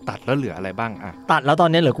ตัดแล้วเหลืออะไรบ้างอะตัดแล้วตอน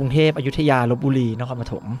นี้เหลือกรุงเทพอยุธยาลพบุรีนครป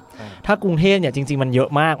ฐมถ้ากรุงเทพเนี่ยจริงๆมันเยอะ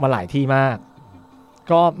มากมาหลายที่มาก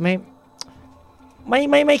ก็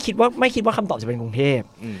ไม่คิดว่าคำตอบจะเป็นกรุงเทพ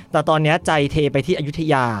แต่ตอนนี้ใจเทไปที่อยุธ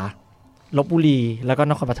ยาลพบุรีแล้วก็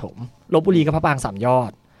นครปฐมลพบุรีก็พระปรางสามยอ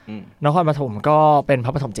ดนครปฐมก็เป็นพร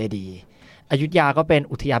ะปฐมเจดีย์อยุธยาก็เป็น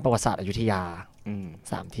อุทยานประวัติศาสตร์อยุธยา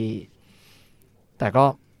3ที่แต่ก็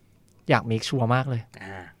อยากเมคชัวร์มากเลย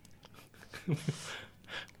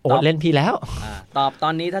โอ้เล่นพี่แล้วตอบตอ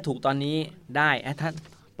นนี้ถ้าถูกตอนนี้ได้ถ้า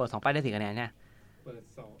เปิด2ป้ายได้4คะแนนเนี่ยเปิ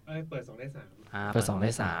ด2ได้3เปิด2ได้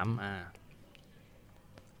3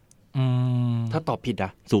ถ้าตอบผิดอ่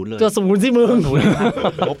ะ0เลยจะ0สิมึง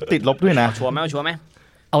ลบติดลบด้วยนะชัวร์ไหมเอา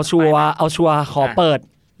ชัวร์ขอเปิด1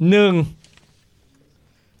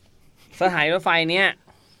สถานีรถไฟเนี้ย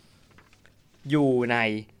อยู่ใน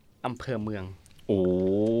อำเภอเมืองโอ้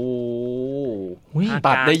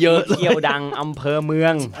ตัดได้เยอะเที่ยวดังอำเภอเมือ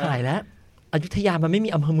งหายแล้วอยุธยามันไม่มี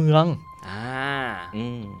อำเภอเมือง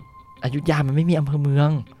อยุธยามันไม่มีอำเภอเมือง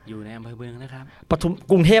อยู่ในอำเภอเมืองนะครับปทุม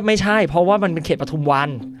กรุงเทพไม่ใช่เพราะว่ามันเป็นเขตปทุมวัน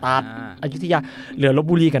ตราดอยุธยาเหลือลพ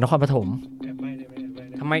บุรีกับนครปฐม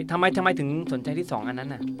ทำไมถึงสนใจที่2อันนั้น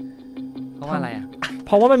น่ะเพราะว่าอะไรอ่ะเพ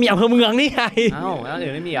ราะว่ามันมีอำเภอเมืองนี่ไงอ้าวแล้ว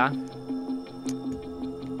อื่นไม่มีเหรอ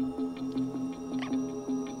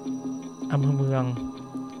อำเภอเมือง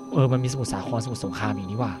มันมีสมุทรสาครสมุทรสงครามอย่า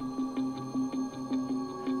งนี้ว่ะ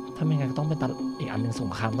ถ้าไม่งั้นก็ต้องเป็นตลาดอีกอันนึงส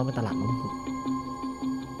งครามต้องเป็นตลาดล้มหุบ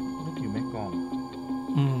อยู่แม่กลอง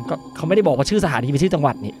ก็เขาไม่ได้บอกว่าชื่อสถานีเป็นชื่อจังห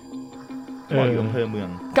วัดนี่อยู่อำเภอเมือง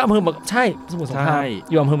ก็อำเภอเมืองใช่สมุทรสงคราม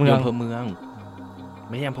อยู่อำเภอเมือง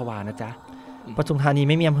ไม่ใช่อำเภอวานะจ๊ะปทุมธานี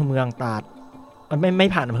ไม่มีอำเภอเมืองตราดมันไม่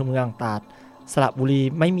ผ่านอำเภอเมืองตราดสระบุรี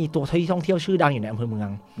ไม่มีตัวที่ท่องเที่ยวชื่อดังอยู่ในอำเภอเมือง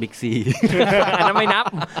บิ๊กซี อันนั้นไม่นับ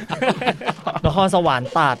นครสวรรค์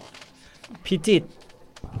ตราดพิจิตร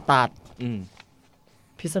ตราด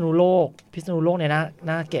พิษณุโลกในห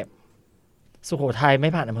น้าเก็บสุโขทัยไม่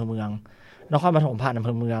ผ่านอำเภอเมืองนครปฐมผ่านอำเภ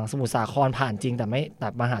อเมืองสมุทรสาครผ่านจริงแต่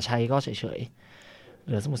มหาชัยก็เฉยๆเ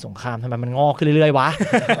หลือสมุทรสงครามทำไมมันงอกขึ้นเรื่อยๆวะ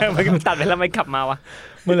มันตัดไปแล้วไม่กลับมาวะ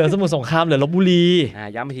มันเหลือสมุทรสงครามเหลือลพบุรี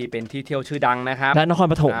ย้ำอีกทีเป็นที่เที่ยวชื่อดังนะครับและนคร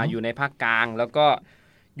ปฐมอยู่ในภาคกลางแล้วก็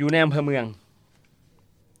อยู่ในอำเภอเมือง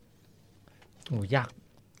โอ้อย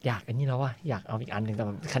ากอันนี้แล้วว่ะอยากเอาอีกอันนึงแต่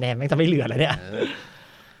คะแนนแม่งจะไม่เหลือแล้วเนี่ย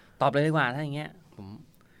ตอบเลยดีกว่าถ้าอย่างเงี้ย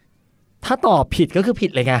ถ้าตอบผิดก็คือผิ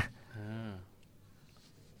ดเลยไง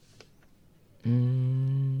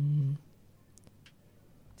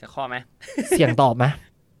จะข้อไหมเสี่ยงตอบไหม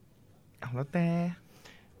เอาแล้วแต่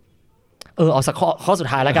เอาสักข้อสุด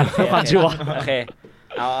ท้ายแล้วกันเพื่อความชัวร์โอเค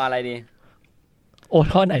เอาอะไรดีโอ้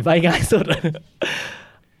ข้อไหนใบง่ายสุด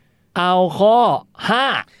เอาข้อ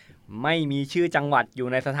5ไม่มีชื่อจังหวัดอยู่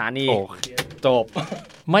ในสถานีจบ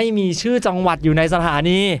ไม่มีชื่อจังหวัดอยู่ในสถา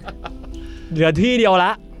นีเหลือที่เดียวล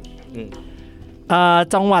ะ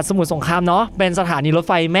จังหวัดสมุทรสงครามเนาะเป็นสถานีรถ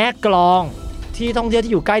ไฟแม่กลองที่ท่องเที่ยว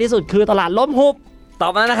ที่อยู่ใกล้ที่สุดคือตลาดล้มหุบตอ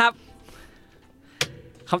บมาแล้วนะครับ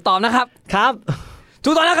คำตอบนะครับครับถู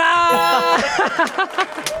กต้องนะครับ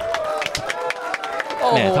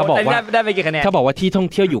เนี่ยถ้าบอกว่าได้ไปกี่คะแนนถ้าบอกว่าที่ท่อง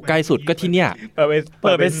เที่ยวอยู่ใกล้สุดก็ที่เนี่ยเ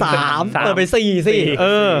ปิดไป3เปิดไป4สิ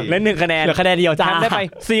และ1คะแนนเหลือคะแนนเดียวจ้าได้ไป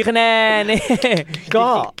4คะแนนนี่ก็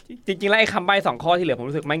จริงๆแล้วไอ้คำใบ้2ข้อที่เหลือผม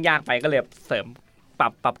รู้สึกมันยากไปก็เลยเสริมป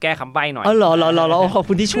รับแก้คำใบ้หน่อยเหรอขอบ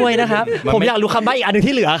คุณที่ช่วยนะครับผมอยากรู้คำใบ้อีกอันนึง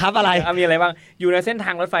ที่เหลือครับอะไรมีอะไรบ้างอยู่ในเส้นท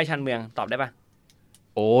างรถไฟชานเมืองตอบได้ปะ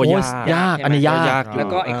โอ้ยากอันนี้ยากแล้ว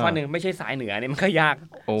ก็อีกข้อนึงไม่ใช่สายเหนือนี่มันก็ยาก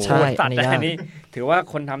ใช่สัตว์แต่อันนี้ถือว่า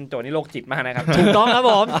คนทำโจทย์นี่โรคจิตมากนะครับถูกต้องครับ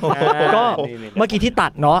ผมก็เมื่อกี้ที่ตั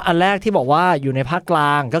ดเนาะอันแรกที่บอกว่าอยู่ในภาคกล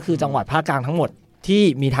างก็คือจังหวัดภาคกลางทั้งหมด ที่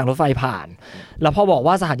มีทางรถไฟผ่าน แล้วพอบอก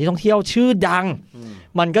ว่าสถานที่ท่องเที่ยวชื่อดัง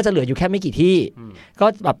มันก็จะเหลืออยู่แค่ไม่กี่ที่ก็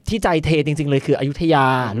แบบที่ใจเทจริงๆเลยคืออยุธยา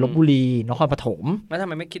ลพบุรีนครปฐม แล้วทำไ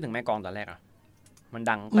มไม่คิดถึงแม่กลองตอนแรกอ่ะมัน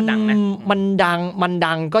ดังก็ดังนะ มัน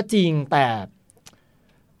ดังก็จริงแต่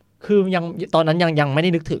คือยังตอนนั้นยังไม่ได้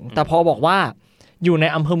นึกถึงแต่พอบอกว่าอยู่ใน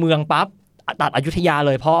อำเภอเมืองปั๊บตัดอยุธยาเ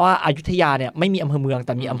ลยเพราะว่าอยุธยาเนี่ยไม่มีอำเภอเมืองแ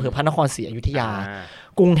ต่มีอำเภอพระนครศรีอยุธยา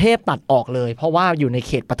กรุงเทพตัดออกเลยเพราะว่าอยู่ในเ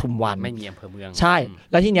ขตปทุมวันไม่มีอำเภอเมืองใช่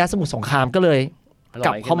แล้วทีเนี้ยสมุทรสงครามก็เลยก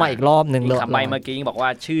ลับเข้ามาอีกรอบนึงเลยคำใบเมื่อกี้บอกว่า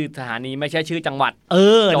ชื่อสถานีไม่ใช่ชื่อจังหวัด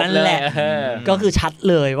นั่นแหละก็คือชัด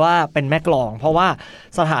เลยว่าเป็นแม่กลองเพราะว่า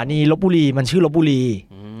สถานีลพบุรีมันชื่อลพบุรี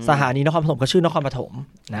สถานีนครปฐมก็ชื่อนครปฐม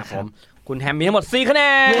นะครับคุณแฮมมีทั้งหมด4คะแน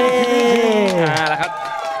นแล้วครับ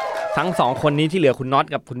ทั้ง2คนนี้ที่เหลือคุณน็อต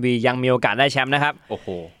กับคุณวียังมีโอกาสได้แชมป์นะครับโอ้โห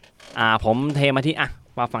ผมเทมาที่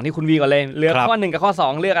มาฝั่งที่คุณวีก่อนเลยเลือกข้อ1กับข้อ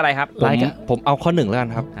2เลือกอะไรครับผมเอาข้อ1แล้วกัน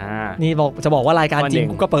ครับนี่จะบอกว่ารายการจริง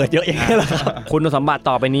ก็เปิดเยอะอย่างนี้แหละครับคุณสมบัติ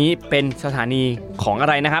ต่อไปนี้เป็นสถานีของอะ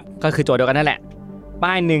ไรนะครับก็คือโจทย์เดียวกันนั่นแหละ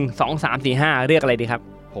ป้าย1 2 3 4 5เลือกอะไรดีครับ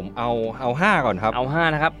ผมเอา5ก่อนครับเอา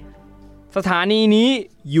5นะครับสถานีนี้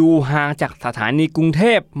อยู่ห่างจากสถานีกรุงเท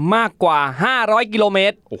พมากกว่า500กิโลเม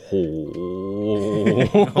ตรโอ้โห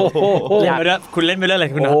เล่นไปด้วยคุณเล่นไปเรื่อยเลย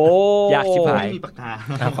คุณนะอยากชิบหายมีปากกา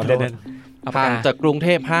ขอเดินทางจากกรุงเท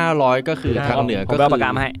พ500ก็คือทางเหนือก็คือ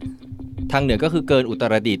ทางเหนือก็คือเกินอุต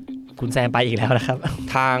รดิตถ์คุณแซมไปอีกแล้วนะครับ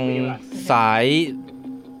ทางส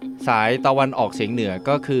ายตะวันออกเฉียงเหนือ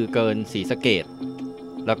ก็คือเกินศรีสะเกษ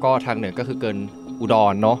แล้วก็ทางเหนือก็คือเกินอุด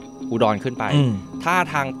รเนาะอุดรขึ้นไปถ้า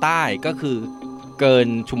ทางใต้ก็คือเกิน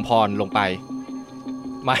ชุมพรลงไป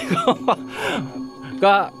หมาย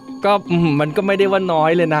ก็มันก็ไม่ได้ว่าน้อ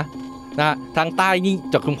ยเลยนะทางใต้นี่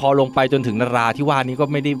จากชุมพรลงไปจนถึงนราธิวาสนี้ก็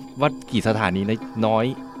ไม่ได้ว่ากี่สถานีน้อย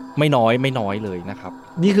ไม่น้อยเลยนะครับ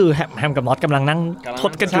นี่คือแฮมกับน็อตกำลังนั่งท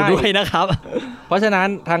ดกันอยู่ด้วยนะครับเพราะฉะนั้น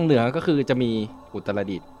ทางเหนือก็คือจะมีอุตร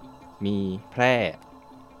ดิตถ์มีแพร่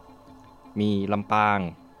มีลำปาง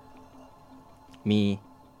มี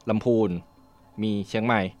ลำพูนมีเชียงใ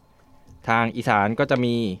หม่ทางอีสานก็จะ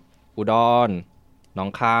มีอุดรหนอง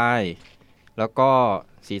คายแล้วก็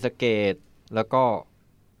ศรีสะเกษแล้วก็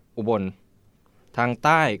อุบลทางใ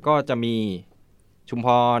ต้ก็จะมีชุมพ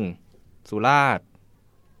รสุราษฎร์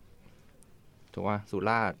ถูกป่ะสุ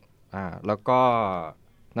ราษฎร์แล้วก็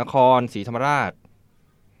นครศรีธรรมราช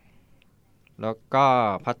แล้วก็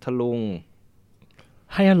พัทลุง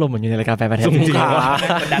ให้อารมณ์เหมือนอยู่ในรายการแฟนพันธุ์แท้จริง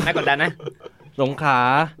ๆกดดันนะสงขลา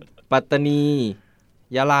ปัตตานี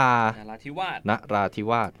ยะลาน ราธิ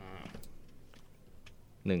วาส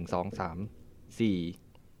1 2 3 4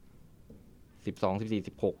 12 14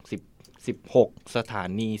 16 สถา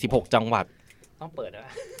นี16จังหวัดต้องเปิดน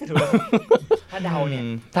ะถ้าเดาเนี่ย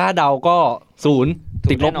ถ้าเดาก็0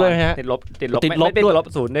ติดลบด้วยฮะติดลบไม่ลบ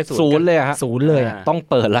0ได้0เลยฮะ0เลยต้อง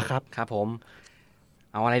เปิดแล้วครับครับผม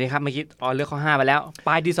เอาอะไรดีครับเมื่อกี้เลือกข้อ5ไปแล้ว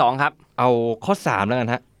ป้ายที่2ครับเอาข้อ3แล้วกัน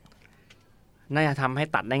ฮะน่าจะทำให้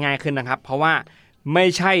ตัดได้ง่ายขึ้นนะครับเพราะว่าไม่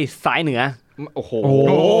ใช่สายเหนือโอ้โห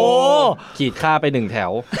ขีดค่าไป1แถ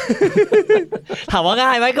วถามว่าง่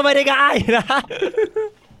ายไหมก็ไม่ได้ง่ายนะ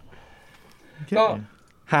ก็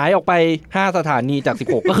หายออกไป5สถานีจาก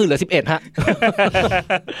16ก็คือเหลือ11ฮะ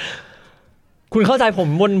คุณเข้าใจผม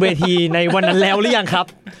บนเวทีในวันนั้นแล้วหรือยังครับ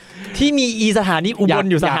ที่มีสถานีอุบล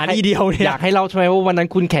อยู่สถานีเดียวเนี่ยอยากให้เล่าใช่ไหมว่าวันนั้น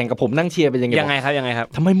คุณแข่งกับผมนั่งเชียร์เป็นยังไงยังไงครับ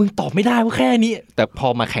ทำไมมึงตอบไม่ได้ว่าแค่นี้แต่พอ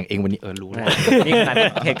มาแข่งเองวันนี้รู้แล้วนี่ขนาด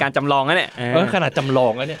เหตุการณ์จำลองนะเนี่ยขนาดจำลอ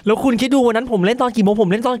งแล้วเนี่ยแล้วคุณคิดดูวันนั้นผมเล่นตอนกี่โมงผม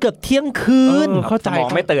เล่นตอนเกือบเที่ยงคืนเข้าใจมอง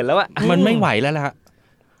ไม่ตื่นแล้วอะมันไม่ไหวแล้วล่ะ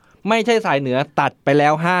ไม่ใช่สายเหนือตัดไปแล้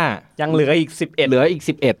ว5ยังเหลืออีก11เหลืออีก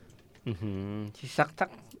11สัก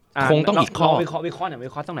คงต้องอีกข้อวิเคราะห์หน่อย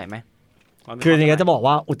วิเคราะห์ตรงไหนไหมคือจริงๆจะบอก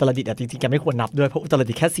ว่าอุตรดิตถ์จริงๆแกไม่ควรนับด้วยเพราะอุตร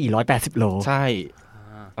ดิตถ์แค่480โลใช่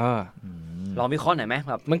ลองวิเคราะห์หน่อยไหม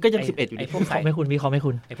ครับมันก็ยัง11อยู่ไอ้พวกสายไม่คุณวิเคราะห์ไม่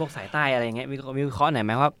คุณไอ้พวกสายใต้อะไรอย่างเงี้ยวิเคราะห์หน่อยไห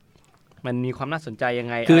มว่ามันมีความน่าสนใจยัง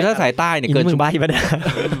ไงคือถ้าสายใต้เนี่ยเกินชุมบ้าปะเนี่ย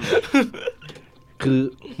คือ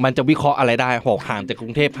มันจะวิเคราะห์อะไรได้ห่างจากกรุ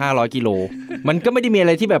งเทพ500กิโลมันก็ไม่ได้มีอะไ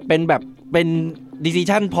รที่แบบเป็น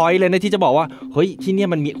decision point เลยนะที่จะบอกว่าเฮ้ยที่เนี่ย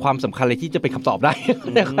มันมีความสำคัญเลยที่จะเป็นคำตอบได้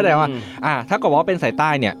เข้าใจว่าถ้าเกิดว่าเป็นสายใ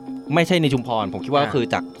ต้เนี่ยไม่ใช่ในชุมพรผมคิดว่าก็คือ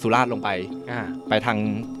จากสุราษฎร์ลงไปทาง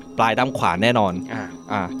ปลายด้ามขวาแน่นอน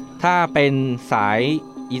ถ้าเป็นสาย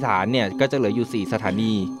อีสานเนี่ยก็จะเหลืออยู่4สถา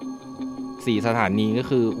นีก็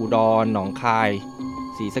คืออุดรหนองคาย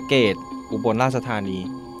ศรีสะเกษอุบลราชธานี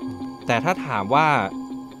แต่ถ้าถามว่า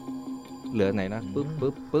เหลือไหนนะ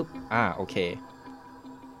ปึ๊บโอเค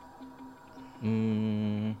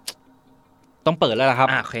ต้องเปิดแล้วนะครับ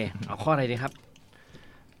โอเคเอาข้ออะไรดีครับ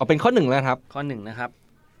เอาเป็นข้อ1แล้วครับข้อ1นะครับ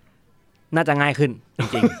น่าจะง่ายขึ้น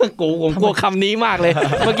จริง ผมกลัวคำนี้มากเลย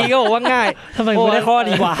เมื่อกี้ก็บอกว่าง่าย ทำไมไม่ได้ข้อ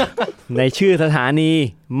ดีวะ ๆ ในชื่อสถานี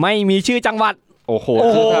ไม่มีชื่อจังหวัด โอ้โห โอ้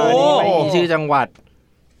โห สถานีไม่มีชื่อจังหวัด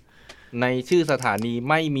ในชื่อสถานี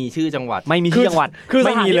ไม่มีชื่อจังหวัด ไม่มีชื่อจังหวัด คือส ไ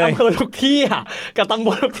ม่ ถา มี นี เลย อำเภอทุกที่อ่ะกับตำบ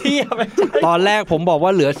ลทุกที่อะไม่ใช่ ตอนแรกผมบอกว่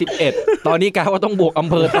าเหลือ11ตอนนี้กลายว่าต้องบวกอำ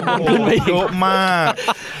เภอตำบลขึ้นไปอีก เยอะมาก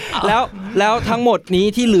แล้วทั้งหมดนี้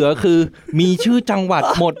ที่เหลือคือมีชื่อจังหวัด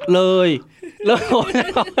หมดเลยแล้ว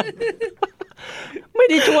ไม่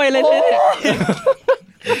ได้ช่วยเลยเนี่ย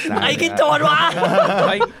ไอ้กินโจรวะ เ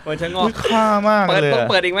ฮ้ยมันจะงอก ค่ามาก เปิด เลย ต้อง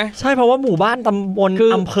เปิดอีกไหม ใช่เพราะว่าหมู่บ้านตำบล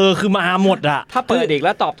อำเภอคือมาหมดอ่ะ ถ้าเปิดอีกแ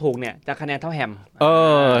ล้วตอบถูกเนี่ยจะคะแนนเท่าแฮม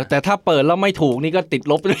แต่ถ้าเปิดแล้วไม่ถูกนี่ก็ติด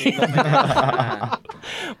ลบเลย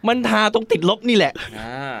มันทาตรงติดลบนี่แหละ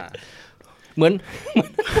เหมือน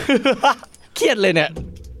เครียดเลยเนี่ย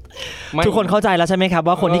ไม่ ทุกคนเข้าใจแล้วใช่ไหมครับ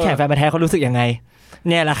ว่าคนที่แข่งแฟนพันธุ์แท้เขารู้สึกยังไง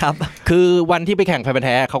เนี่ยแหละครับ คือวันที่ไปแข่งแฟนพันธุ์แ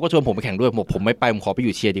ท้เขาก็ชวนผมไปแข่งด้วยผมไม่ไปผมขอไปอ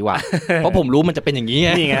ยู่เชียร์ดีกว่า เพราะผมรู้มันจะเป็นอย่างนี้ไง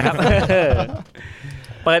นี่ไงครับ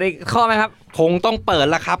เปิดอีกข้อไหมครับ คงต้องเปิด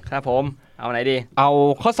ละครับ ครับผมเอาไหนดี เอา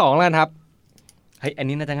ข้อ2แล้วกันครับ เฮ้ยอัน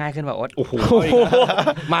นี้น่าจะง่ายขึ้นป่ะโอ๊ต โอ้โห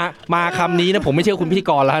มาคำนี้นะผมไม่เชื่อคุณพิธี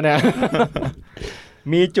กรแล้วนะ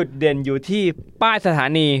มีจุดเด่นอยู่ที่ป้ายสถา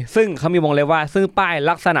นี ซึ่งเขามีวงเล็บว่าซึ่งป้าย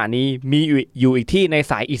ลักษณะนี้มีอยู่อีกที่ใน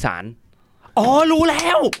สายอีสาน อ๋อรู้แล้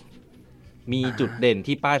ว มีจุดเด่น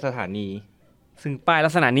ที่ป้ายสถานี ซึ่งป้ายลั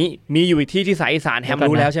กษณะนี้มีอยู่อีกที่ที่สายอีสานแฮม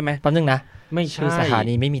รู้แล้วใช่ไหม แป๊บนึงนะ ไม่ ชื่ ใช่ อสถา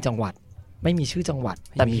นีไม่มีจังหวัด ไม่มีชื่อจังหวัด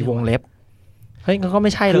แต่มีวงเล็บเฮ้ยงั้นก็ไ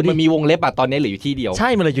ม่ใช่เล คื ย อมันมีวงเล็บอะตอนนี้เหลืออยู่ที่เดียว ใช่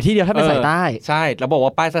มันเลยอยู่ที่เดียวถ้าเป็นสายใต้ ใช่แล้วบอกว่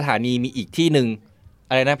าป้ายสถานีมีอีกที่หนึ่ง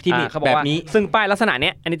อะไรนะที่มี เขาบอก แบบ ว่า นี้ ซึ่งป้ายลักษณะเนี้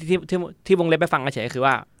ยอันนี้ที่วงเล็บไปฟังเฉยๆคือ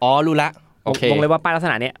ว่า อ๋อรู้ละโอเคว งเล็บว่าป้ายลักษ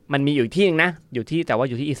ณะเนี้ยมันมีอยู่ที่นึงนะอยู่ที่แต่ว่า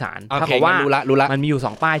อยู่ที่อีสาน โอ ถ้า เค กับว่า งั้นรู้ละ มันมีอยู่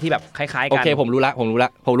2ป้ายที่แบบคล้ายๆ โอ กัน เคผมรู้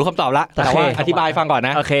คำตอบละแต่ว่า โอเค อธิบายฟังก่อนน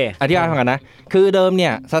ะ โอเค อธิบายฟังก่อนนะคือเดิมเนี่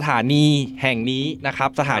ยสถานีแห่งนี้นะครับ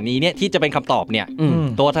สถานีเนี่ยที่จะเป็นคำตอบเนี่ย อืม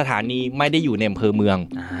ตัวสถานีไม่ได้อยู่ในอำเภอเมือง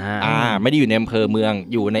อ่า ไม่ได้อยู่ในอำเภอเมือง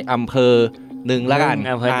อยู่ในอำเภอหนึ่งละกัน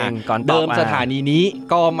อำเภอหนึ่งก่อนตอบ เดิมสถานีนี้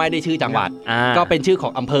ก็ไม่ได้ชื่อจังหวัด อ่า ก็เป็นชื่อขอ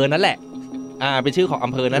งอำเภอนั่นแหละเป็นชื่อของ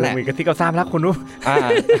อำเภอนั่นแหละ มีกระซิบกระซาบแล้วคุณรู้ อ่า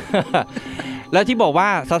แล้วที่บอกว่า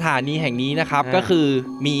สถานีแห่งนี้นะครับ อ่า ก็คือ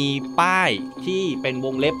มีป้ายที่เป็นว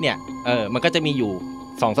งเล็บเนี่ยมันก็จะมีอยู่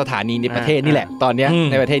2สถานีในประเทศนี่แหละตอนเนี้ย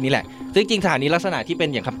ในประเทศนี้แหละซึ่งจริงสถานีลักษณะที่เป็น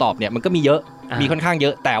อย่างคำตอบเนี่ยมันก็มีเยอะมีค่อนข้างเยอ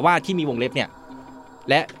ะแต่ว่าที่มีวงเล็บเนี่ย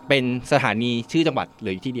และเป็นสถานีชื่อจังหวัดเหลื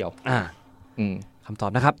ออยู่ที่เดียว อืม คำตอ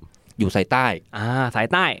บนะครับ อยู่สายใต้ สาย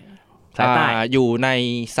ใต้สายใต้ อยู่ใน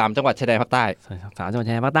3จังหวัดชายแดนภาคใต้ สามจังหวัดช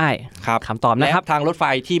ายแดนภาคใต้ ครับ คำตอบนะ และ ครับ ทางรถไฟ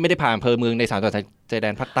ที่ไม่ได้ผ่านอำเภอเมืองใน3จังหวัดชายแด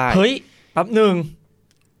นภาคใต้ เฮ้ยแป๊บหนึ่ง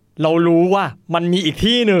เรารู้ว่ามันมีอีก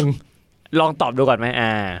ที่หนึ่ง ลองตอบดูก่อนไหม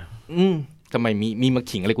ทำไมมีมา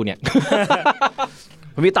ขิงอะไรกูเนี่ย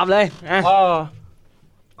ผมมีตอบเลย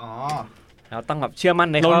อ๋อ เราต้องแบบเชื่อมั่น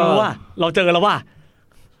ใน เรา ข้อ รู้ว่าเราเจอแล้วว่า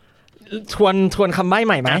ทวนคำใบ้ใ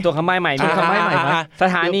หม่ไหม ตัวคำใบ้ใหม่มีคำใบ้ใหม่ไหมส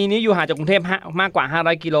ถานีนี้อยู่ห่างจากกรุงเทพมากกว่า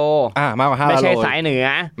500กิโล มากกว่า500 ไม่ใช่ โล สายเหนือ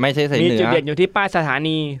ไม่ใช่สาย มี เหนื จุด อ เด่นอยู่ที่ป้ายสถา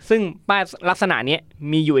นี ซึ่งป้ายลักษณะเนี้ย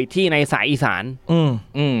มีอยู่อีกที่ในสายอีสาน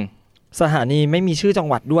อืม สถานีไม่มีชื่อจัง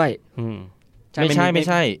หวัดด้วย ไม่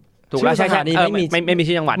ใช่ ถูกแล้ว ชื่อ ใช่ สถานีไม่มี ไม่มี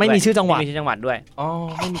ชื่อจังหวัด ไม่มีชื่อจังหวัด ไม่มีชื่อจังหวัดด้วย อ๋อ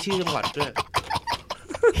ไม่มีชื่อจังหวัดด้วย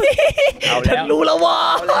เอาแล้ว รู้แล้วว่า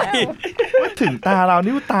ถึงตาเรา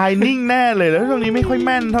นี่ตายนิ่งแน่เลยแล้วช่วงนี้ไม่ค่อยแ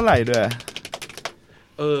ม่นเท่าไหร่ด้วย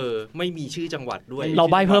ไม่มีชื่อจังหวัดด้วย เรา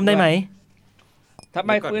ใบ้เพิ่มได้ไหม ถ้าใ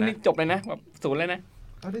บปืนนี่จบเลยนะแบบศูนย์เลยนะ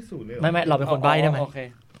เอาได้สูตรเลย ไม่เราเป็นคนใบ้ได้ไหม โอเค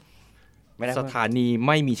ไม่ได้ สถานีไ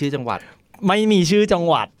ม่มีชื่อจังหวัด ไม่มีชื่อจัง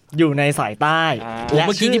หวัดอยู่ในสายใต้ เ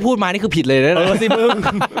มื่อกี้ที่พูดมานี่คือผิดเลยนะ สิมึง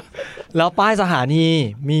แล้วป้ายสถานี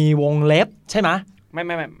มีวงเล็บใช่ไหม ไ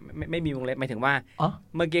ม่มีวงเล็บหมายถึงว่า อ๋อ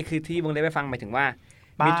เมื่อกี้คือที่วงเล็บไปฟังหมายถึงว่า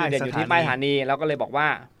ป้าย มีจุดเด่นอยู่ที่ป้ายสถานีแล้วก็เลยบอกว่า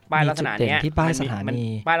ป้ายลักษณะเนี้ย มีจุดเด่นที่ป้ายสถานี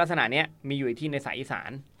ป้ายลักษณะเนี้ยมีอยู่ที่ในสายอีสา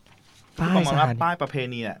น ป้าย ประมา ส ณว่า ถานี ป้ายประเพ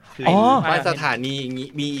ณีอ่ะคือ อ๋อ ป้ายสถานีอย่างนี้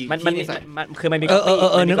มีอีก มัน ที่ใส่ คือมันมี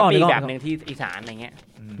นึกออก อีแบบหนึ่งที่อีสานอะไรเงี้ย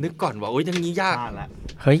นึกก่อนว่าโอ๊ยอย่างนี้ยาก พลาดละ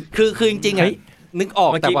เฮ้ย คือจริงๆ เฮ้ อะ ย นึกออ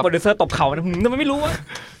ก เมื่อ แต่ กี้ แบบ โปรดิวเซอร์ตบเข่านะทำไมไม่รู้วะ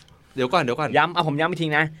เดี๋ยวก่อน ผมย้ำอีกที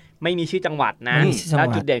นะไม่มีชื่อจังหวัดนะ ไม่มีชื่อจังหวั แ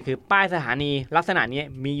ล้ ด วจุดเด่นคือป้ายสถานีลักษณะนี้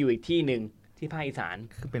มีอยู่อีกที่หนึ่งที่ภาคอีสาน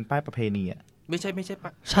คือเป็นป้ายประเพณีอ่ะ ไม่ใช่ป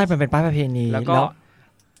ะ ใช่มันเป็นป้ายประเพณี แล้วก็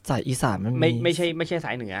สายอีสานมัน ไม่ใช่ส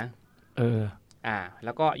ายเหนือ แ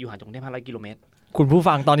ล้วก็อยู่ห่างจากกรุงเทพ500 กิโลเมตร คุณผู้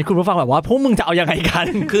ฟังตอนนี้คุณผู้ฟังแบบว่าพวกมึงจะเอายังไงกัน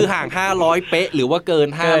คือห่าง500เป๊ะหรือว่าเกิน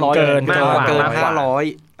500 เกิน มากกว่า เกิน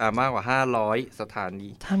 500มากกว่า500สถานี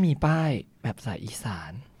ถ้ามีป้ายแบบสายอีสา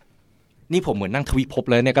น นี่ผมเหมือนนั่งทวิภพ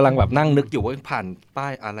เลยเนี่ยกำลังแบบนั่งนึกอยู่ว่าผ่านป้า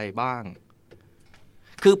ยอะไรบ้าง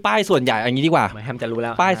คือป้ายส่วนใหญ่อันนี้ดีกว่า เหมือนแฮมจะรู้แล้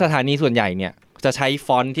ว ป้ายสถานีส่วนใหญ่เนี่ยจะใช้ฟ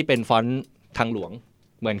อนต์ที่เป็นฟอนต์ทางหลวง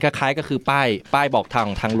เหมือนคล้ายๆก็คือป้ายบอก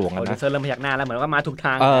ทางหลวง โปร อะ ดิว นะ เซอร์เริ่มพยักหน้าแล้วเหมือนว่ามาถูกท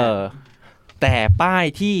าง แต่ป้าย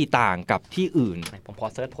ที่ต่างกับที่อื่น ผมพอ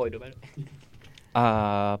เซิร์ชโพยดูไหม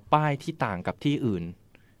ป้ายที่ต่างกับที่อื่น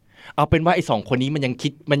เอาเป็นว่าไอ้2คนนี้มันยังคิ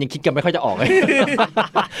ดกันไม่ค่อยจะออกเลย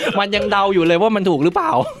มันยังเดาอยู่เลยว่ามันถูกหรือเปล่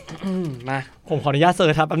า มา ผมขออนุญาตเซิ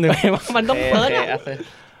ร์ชครับแป๊บนึง มันต้องเซิร์ช โอ อะ เค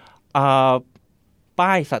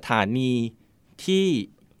ป้ายสถานีที่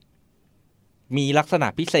มีลักษณะ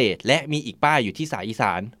พิเศษและมีอีกป้ายอยู่ที่สายอีส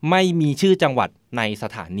านไม่มีชื่อจังหวัดในส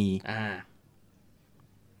ถานี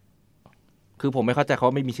คือผมไม่เข้าใจเขา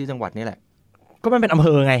ว่าไม่มีชื่อจังหวัดนี่แหละ ก็มันเป็นอำเภ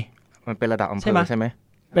อไง มันเป็นระดับอำเภ ใช่ไหม อใช่ไหม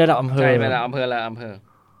เป็นระดับอำเภอ ใช่เวลาอำเภอละอำเภอ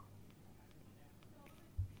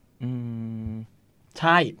ใ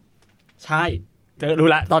ช่เจอรู้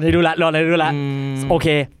ละตอนนี้รู้ละโอเค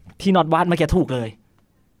ที่น็อตวาดเมื่อกี้ถูกเลย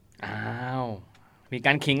อ้าวมีก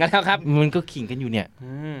ารขิงกันแล้วครับ มันก็ขิงกันอยู่เนี่ย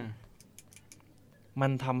อืม มั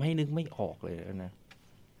นทำให้นึกไม่ออกเลยนะ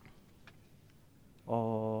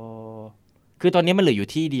คือตอนนี้มันเหลืออยู่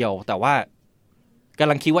ที่เดียว แต่ว่าก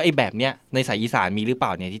ำลังคิดว่าไอ้แบบเนี้ยในสายอีสานมีหรือเปล่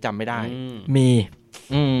าเนี่ยที่จำไม่ได้ มี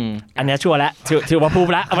อันเนี้ยชัวร์แล้วถือว่าพูด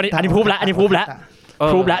แล้วอันนี้พูดแล้วพูดแ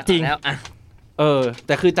ล้วจริง แล้วอ่ะ แ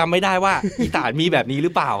ต่คือจำไม่ได้ว่า อีสานมีแบบนี้หรื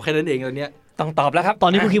อเปล่าแค่นั้นเองตอนเนี้ย ต้องตอบแล้วครับ ตอน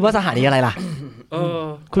นี้คุณคิดว่าสถานีอะไรล่ะ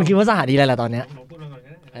คุณคิดว่าสถานีอะไรล่ะตอนเนี้ย ผมพูดมาก่อนก็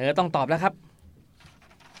ได้ ต้องตอบแล้วครับ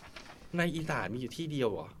ในอีสานมีอยู่ที่เดียว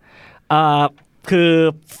เหรอ คือ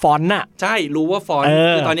ฟอนต์น่ะ ใช่รู้ว่าฟอนต์ เอ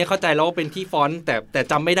อ คือตอนนี้เข้าใจแล้วว่าเป็นที่ฟอนต์แต่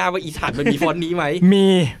จำไม่ได้ว่าอีสานมันมีฟอนต์นี้ไหม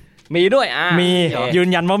มี ด้วยมี โอเค ยืน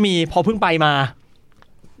ยันว่ามีพอเพิ่งไปมา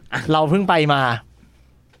เราเพิ่งไปมา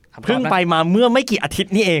คำตอบนะ เพิ่งไปมาเมื่อไม่กี่อาทิต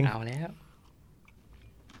ย์นี่เอง เอาแล้ว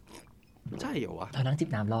ใช่เหรอวะ เรานั่งจิบ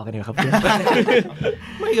น้ำรอกันเดี๋ยวครับ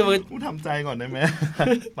ไม่คือมัน กูทำใจก่อนได้ไหม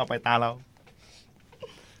ต่อไปตาเรา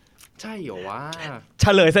ใช่เหรอวะ เฉ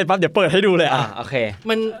ลยเสร็จปั๊บเดี๋ยวเปิดให้ดูเลยอ่ะ โอเค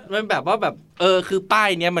มันแบบว่าแบบคือป้าย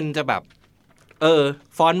เนี้ยมันจะแบบ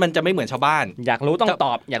ฟอนต์มันจะไม่เหมือนชาวบ้าน อยากรู้ต้องต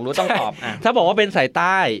อบอ่ะ ถ้าบอกว่าเป็นสายใ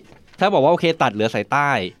ต้ ถ้าบอกว่าโอเคตัดเหลือสายใต้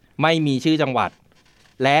ไม่มีชื่อจังหวัด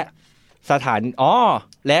และสถาน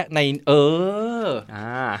และใน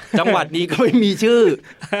จังหวัดนี้ก็ไม่มีชื่อ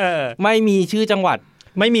ไม่มีชื่อจังหวัด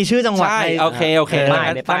ไม่มีชื่อจังหวัด ใช่ ใน โอเค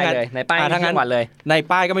ในป้ายเลยในป้ายมีจังหวัดเลย ใน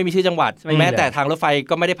ป้ายก็ไม่มีชื่อจังหวัด ไม่มี แม้แต่ทางรถไฟ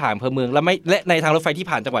ก็ไม่ได้ผ่านอำเภอเมืองและในทางรถไฟที่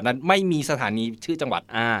ผ่านจังหวัดนั้น ไม่มีสถานีชื่อจังหวัด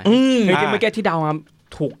เมื่อกี้ที่เดามา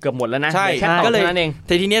ถูกเกือบหมดแล้วนะ ใช่ แค่ตอบ ก็เลย เท่านั้นเอง แ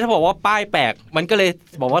ต่ทีนี้ถ้าบอกว่าป้ายแปลกมันก็เลย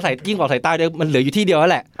บอกว่ายิ่งกว่าสายใต้ด้วยมันเหลืออยู่ที่เดียวแล้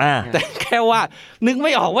วแหละ แต่แค่ว่านึกไ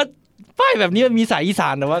ม่ออกว่าป้ายแบบนี้มันมีสายอีสา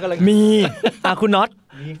นนะว่ากำลัง มีคุณน็อต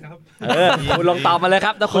นี่ครับ คุณลองตอบมาเลยค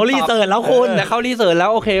รับ เขารีเสิร์ชแล้วคุณ แต่เขารีเสิร์ชแล้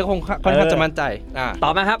วโอเคคงค่อนข้างจะมั่นใจ ตอ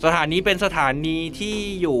บนะครับ สถานีเป็นสถานีที่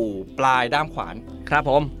อยู่ปลายด้ามขวาน ครับ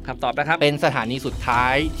ผมคำตอบนะครับ เป็นสถานีสุดท้า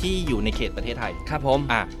ยที่อยู่ในเขตประเทศไทย ครับผม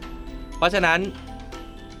เพราะฉะนั้น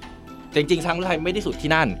จริงๆทางรถไฟไม่ได้สุดที่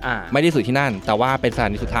นั่น อ่า ไม่ได้สุดที่นั่น แต่ว่าเป็นสถา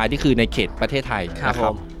นีสุดท้ายที่คือในเขตประเทศไทย ครับ นะ ผ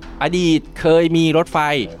ม อดีตเคยมีรถไฟ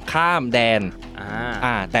ข้ามแดน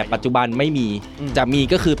แต่ปัจจุบันไม่มี จะมี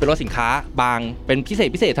ก็คือเป็นรถสินค้าบางเป็นพิ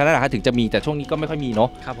เศษเท่านั้นนะถึงจะมีแต่ช่วงนี้ก็ไม่ค่อยมีเนาะ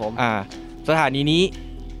ครับผม สถานีนี้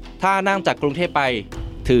ถ้านั่งจากกรุงเทพไป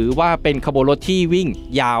ถือว่าเป็นขบวนรถที่วิ่ง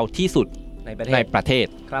ยาวที่สุด ในประเท ใน ศ ประเทศ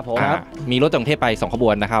ครับผม มีรถจากกรุงเทพไป2ขบ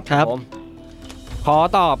วนนะครับ ครับผม ขอ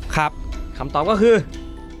ตอบครับ คำตอบก็คือ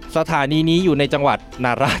สถานีนี้อยู่ในจังหวัดน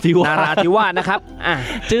าราธิวาส นาราธิวาสนะครับ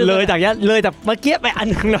เลยจากเมื่อกี้ไปอัน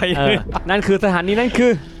นึงหน่อย นั่นคือสถานีนั่นคื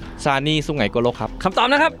อ สถานีสุไหงโกลกครับ คำตอบ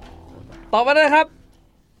นะครับ ตอบมาเลยครับ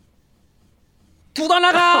ถูกต้องน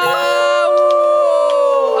ะครับ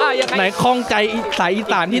ยังไง ไหนคล่องใจสายอี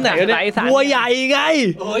สานที่ไหนเนี่ย บัวใหญ่ไง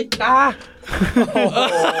เฮ้ยตา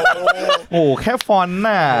โอ้แค่ฟอนต์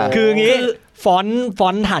น่ะ คืองี้ฟอน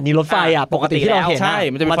ต์สถานีรถไฟปกติที่เราเห็น ใช่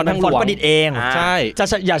มันจะเป็นฟอนต์ทางหลวง ประดิษฐ์เอง ใช่ จะ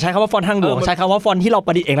อย่าใช้คำว่าฟอนต์ทางหลวงใช้คำว่าฟอนต์ที่เราป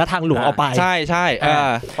ระดิษฐ์เองแล้วทางหลวงเอาไป ใช่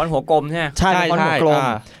ฟอนต์หัวกลมใช่ไหม ใช่ฟอนต์หัวกลม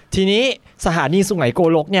ทีนี้สถานีสุไหงโก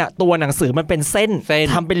ลกเนี่ยตัวหนังสือมันเป็นเส้น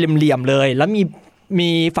ทำเป็นเหลี่ยมๆเลย แล้วมี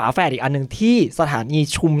ฝาแฝดอีกอันหนึ่งที่สถานี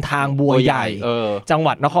ชุมทางบัวใหญ่จังห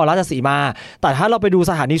วัดนครราชสีมาแต่ถ้าเราไปดู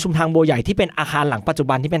สถานีชุมทางบัวใหญ่ที่เป็นอาคารหลังปัจจุ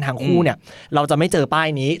บันที่เป็นทางคู่เนี่ยเราจะไม่เจอป้าย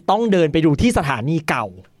นี้ต้องเดินไปดูที่สถานีเก่า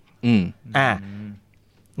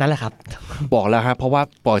นั่นแหละครับ บอกแล้วครับเพราะว่า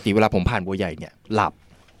ปกติเวลาผมผ่านบัวใหญ่เนี่ยหลับ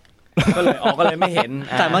ก็เลยไม่เห็น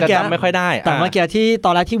แต่เมื่อกี้ไม่ค่อยได้แต่เมื่อกี้ที่ต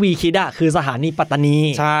อนแรกที่วีคิดอะคือสถานีปัตตานี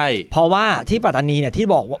ใช่เพราะว่าที่ปัตตานีเนี่ยที่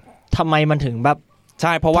บอกว่าทำไมมันถึงแบบ ใ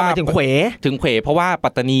ช่เพราะว่า ถึงเขวเพราะว่าปั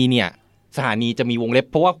ตตานีเนี่ย สถานีจะมีวงเล็บ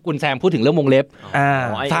เพราะว่าคุณแซมพูดถึงเรื่องวงเล็บ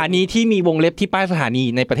สถานีที่มีวงเล็บที่ป้ายสถานี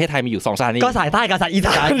ในประเทศไทยมีอยู่2สถานีก็สายใต้กับสายอีส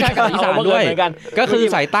าน ใช่กับอีสานด้วยก็คือ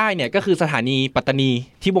สายใต้เนี่ยก็คือสถานีปัตตานี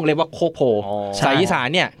ที่วงเล็บว่าโคกโพสายอีสาน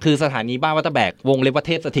เนี่ยคือสถานีบ้านวัดตะแบกวงเล็บว่าเ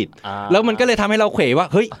ทพสถิตแล้วมันก็เลยทำให้เราเขวว่า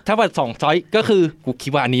เฮ้ยถ้าว่า2ช้อยก็คือกูคิ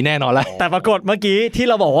ดว่าอันนี้แน่นอนแล้วแต่ปรากฏเมื่อกี้ที่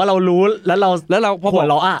เราบอกว่าเรารู้แล้วเราพอหัว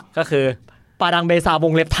เราะอ่ะก็คือปาดังเบซาว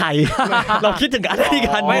งเล็บไทย เราคิดถึงอะไร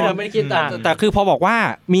กันไม่เราไม่ได้คิดแต่คือพอบอกว่า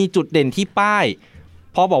มีจุดเด่นที่ป้าย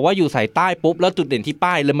พอบอกว่าอยู่สายใต้ปุ๊บแล้วจุดเด่นที่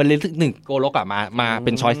ป้ายเลยมันเลยนึกโกลกมาเ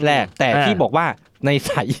ป็นช้อยส์แรกแต่ที่บอกว่าในส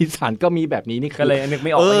ายอีสานก็มีแบบนี้นี่ก็เลยนึกไ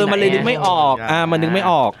ม่ออกมันเลยนึกไม่ออกมันนึกไม่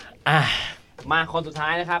ออกมาคนสุดท้า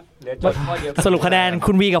ยนะครับเหลือโจทย์ข้อเดียวสรุปคะแนน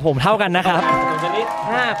คุณวีกับผมเท่ากันนะครับตอนนี้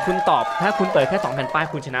ถ้าคุณเปิดแค่2แผ่นป้าย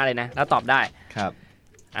คุณชนะเลยนะแล้วตอบได้ครับ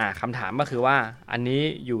คำถามก็คือว่าอันนี้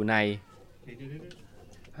อยู่ใน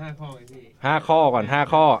5 ข้อไงพี่5 ข้อก่อน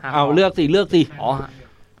5 ข้อเอาเลือกสิอ๋อ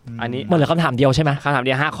อันนี้มันเหลือคำถามเดียวใช่ไหมคำถามเ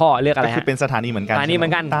ดียว5 ข้อเลือกอะไรฮะคือเป็นสถานีเหมือนกันสถานีเหมื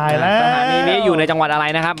อนกันตายแล้วสถานีนี้อยู่ในจังหวัดอะไร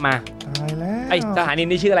นะครับมาตายแล้วสถานี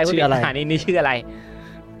นี้ชื่ออะไรสถานีนี้ชื่ออะไร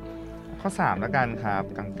ข้อ3แล้วกันครับ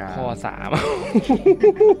กลางๆข้อ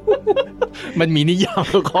3มันมีนิยาม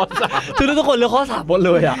ข้อ3ทุกคนเลือกข้อ3หมดเ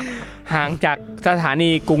ลยอ่ะห่างจากสถานี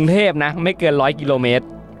กรุงเทพนะไม่เกิน100 กิโลเมตร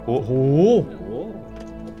โอ้โห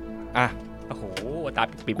ตา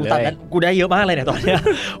ปิดเลยกูได้เยอะมากเลยเนี่ยตอนเนี้ย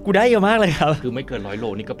กูได้เยอะมากเลยครับคือไม่เกิน100 โล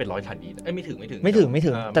นี่ก็เป็น100 ทันทีไม่ถึง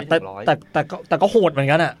แต่ก็โหดเหมือน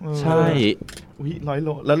กันอ่ะใช่อุ้ย100 โล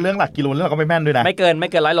แล้วเรื่องหลักกิโลเราก็ไม่แม่นด้วยนะไม่เกิน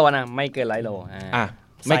100 โลนะไม่เกิน100 โล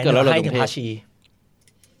ไม่เกิน100 โลถึงภาชี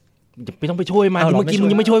ไม่ต้องไปช่วยมันเมื่อกี้มึง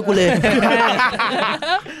ยังไม่ช่วยกูเลย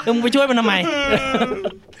มึงไปช่วยมันทำไม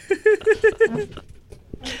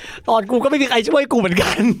ตอนกูก็ไม่มีใครช่วยกูเหมือน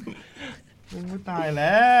กันตายแ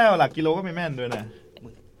ล้วหลักกิโลก็ไม่แม่นด้วยนะ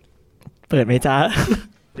เปิดไหมจ๊ะ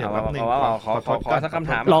เดี๋ยวขอสักคำ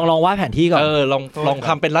ถามลองวาดแผนที่ก่อนลองท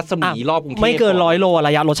ำเป็นรัศมีรอบกรุงเทพไม่เกิน100 โลร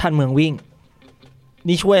ะยะรถชันเมืองวิ่ง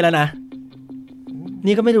นี่ช่วยแล้วนะ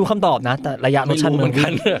นี่ก็ไม่รู้คำตอบนะแต่ระยะรถชันเมืองวิ่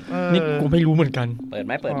งนี่กูไม่รู้เหมือนกันเปิดไห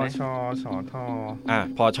มชท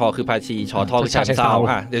พชคือภาชีชทคือฉะเชิงเทรา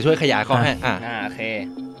เดี๋ยวช่วยขยายข้อให้โอเค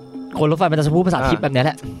คนรถไฟมันจะพูดภาษาทิพย์แบบนี้แห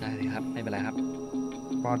ละได้ครับไม่เป็นไรครับ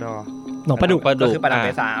ปดหนองประดุกก็คือปดังเบ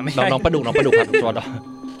ซาไม่ใช่น้องประดุกครับชด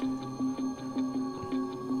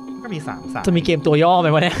ก็มี3จะมีเกมตัวย่อไหม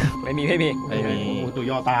วะเนี่ยไม่มีตัว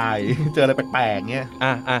ย่อตายเจออะไรแปลกๆเงี้ย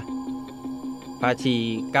ภาชี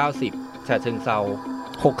90ฉะเชิงเทรา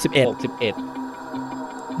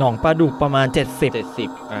61หนองประดุกประมาณ70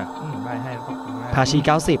ไม่ให้ภาชี90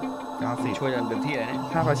ช่วยกันเต็มที่เลยนะ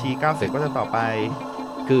ถ้าภาชี90ก็จะต่อไป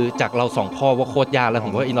คือจากเรา2 ข้อว่าโคตรยากแล้วผ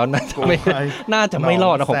มว่าอีน้อนน่าจะไม่ร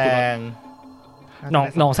อดนะของคุณห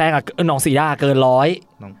นองแซงหนองสีดาเกิน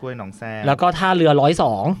100หนองกล้วยหนองแซงแล้วก็ท่าเรือ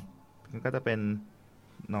102มันก็จะเป็น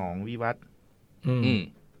หนองวิวัฒน์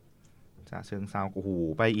จากเชิงเซากูหู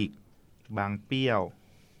ไปอีกบางเปี้ยว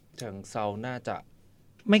เชิงเซาน่าจะ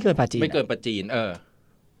ไม่เกินปาจีนไม่เกินปาจีน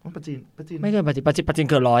ปาจีนไม่เกินปาจีน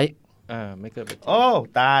เกิน100ไม่เกินปาจีนโอ้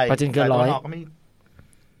ตายปาจีนเกิน100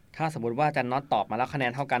ถ้าสมมติว่าอาจารย์น็อตตอบมาแล้วคะแน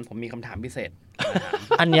นเท่ากันผมมีคำถามพิเศษ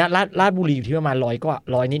อันเนี้ยลาดบุรีอยู่ที่ประมาณ100 กว่า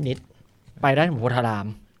100 นิดไปได้ถึงโพธาราม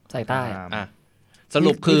สายใต้ส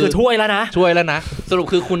รุปคือช่วยแล้วนะสรุป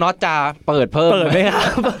คือคุณน็อตจะเปิดเพิ่มไหมครับ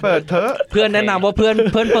เปิดเถอะเพื่อนแนะนำว่าเพื่อน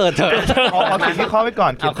เปิดเถอะเอาเขียนที่ข้อไว้ก่อ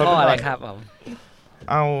นเอาข้ออะไรครับ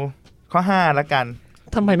เอาข้อ5แล้วกัน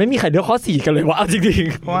ทำไมไม่มีใครเลือกข้อ4กันเลยวะเอาจริง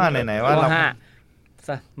ๆเพราะว่าไหนๆว่าเรา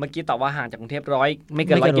เมื่อกี้ตอบว่าห่างจากกรุงเทพ100ไม่เ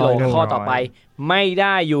กิน100 กิโลข้อต่อไปไม่ไ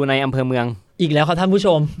ด้อยู่ในอำเภอเมืองอีกแล้วครับท่านผู้ช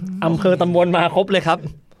มอำเภอตำบลมาครบเลยครับ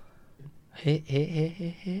เฮ้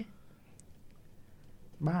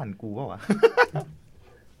บ้านกูก็วะ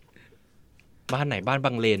บ้านไหนบ้านบ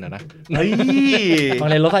างเลนอ่ะนะเฮ้ยบาง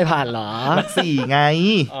เลนรถไฟผ่านเหรอ4ไง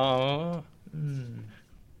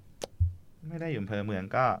ไม่ได้อยู่อำเภอเมือง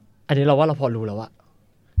ก็อันนี้เราว่าเราพอรู้แล้วอะ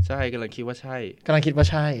ใช่กำลังคิดว่าใ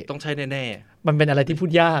ช่ต้องใช่แน่ๆมันเป็นอะไรที่พูด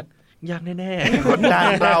ยากแน่ๆคนดัง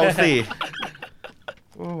เราสิ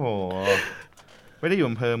โอ้โหไม่ได้อยู่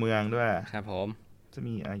อำเภอเมืองด้วยครับผมจะ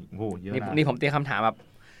มีโอ้โหเยอะนะนี่ผมเตรียมคำถามแบบ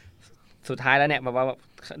สุดท้ายแล้วเนี่ยแบบว่า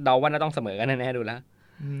เดาว่าน่าต้องเสมอกันแน่ๆดูแล้ว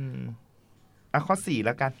ข้อ4แ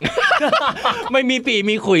ล้วกัน ไม่มีปี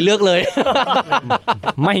มีขุยเลือกเลย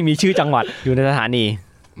ไม่มีชื่อจังหวัดอยู่ในสถานี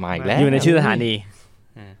ไม่แล้วอยู่ในชื่อสถานี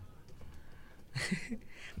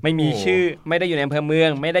ไม่มีชื่อไม่ได้อยู่ในอำเภอเมือง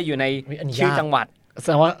ไม่ได้อยู่ในชื่อจังหวัดแส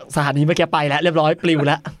ดงว่าสถานีเมื่อกี้ไปแล้วเรียบร้อยปลิว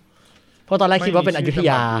แล้วเพราะตอนแรกคิดว่าเป็นอยุธ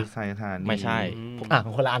ยาไม่ใช่ข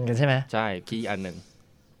องคนละอันกันใช่ไหมใช่คิดอันหนึ่ง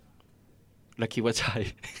แล้วคิดว่าใช่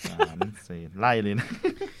ไล่เลยนะ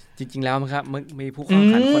จริงๆแล้วครับมีผู้เข้า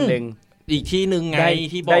แข่งขันคนหนึ่ง อีกที่หนึ่งไง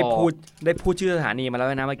ที่บอก ได้พูดชื่อสถานีมาแล้ว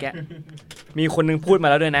นะเมื่อกี้ มีคนนึงพูดมา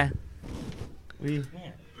แล้วด้วยนะ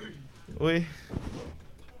อุ้ย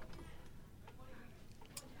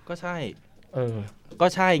ก็ใช่ อ ก็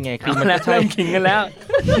ใช่ไงคือมัน เริ่มขิงกันแล้ว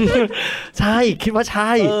ใช่คิดว่าใ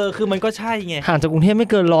ช่ คือมันก็ใช่ไง ห่างจากกรุงเทพไม่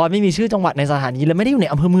เกิน100ไม่มีชื่อจังหวัดในสถานีและไม่ได้อยู่ใน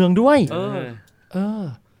อำเภอเมืองด้วย เออ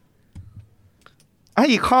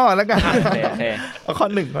อีกข้อแล้วกัน โอเค เอาข้อ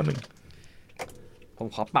หนึ่ง ผม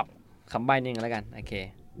ขอปรับคำใบ้นิดนึงแล้วกันโอเค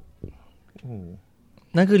โอ้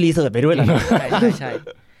นั่นคือรีเสิร์ชไปด้วยเหรอ ใช่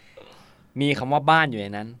มีคำว่าบ้านอยู่ใน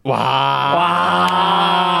นั้น ว้า ว้า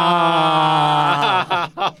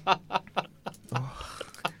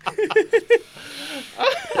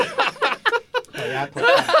ขออนุญาตทด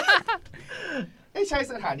ใช่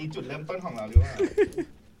สถานีจุดเริ่มต้นของเราหรือว่า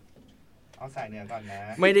เอาสายเหนือก่อนนะ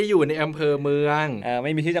ไม่ได้อยู่ในอำเภอเมือง ไ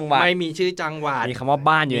ม่มีชื่อจังหวัด ไม่มีชื่อจังหวัด มีคำว่า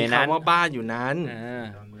บ้านอยู่ในนั้น มีคำว่าบ้านอยู่นั้น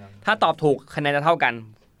ถ้าตอบถูกคะแนนจะเท่ากัน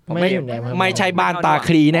ผม ไม่อยู่ในอำเภอเมือง ไม่ใช่บ้านตาค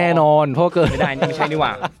ลีแน่นอนเพราะเกิด ไม่ได้นี่ไม่ใช่นี่หว่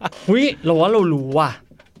า หุ้ยเราว่าเรารู้ว่ะ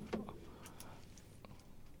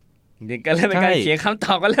เดี๋ยวก็เลยเป็นการเขียนคำต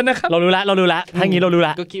อบกันแล้วนะครับ เรารู้แล้วถ้างี้เรารู้แ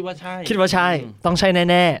ล้ว ก็คิดว่าใช่ คิดว่าใช่ ต้องใช่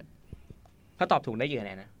แน่ ถ้าตอบถูกได้กี่คะแ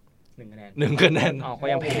นนนะ1 คะแนน 1 คะแนน อ๋อก็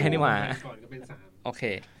ยังแพ้นี่หว่า ก่อนก็เป็น3 โอเค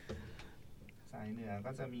สายเหนือ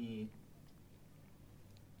ก็จะมี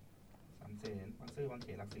สามเสนบางซื่อบางเข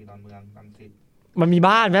นหลักสี่ดอนเมืองรังสิต ๆมันมี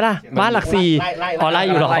บ้านไหมล่ะ บ้านหลักสี่อ๋อไล่อ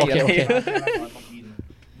ยู่เหรอ ไล่ โอ อยู่ เค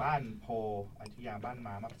บ้านโพอยุธยาบ้าน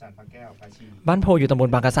ม้ามักจันทร์พระแก้วพระชี บ้านโพอยู่ตำบล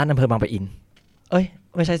บางกะซันอำเภอบางปะอิน เอ้ย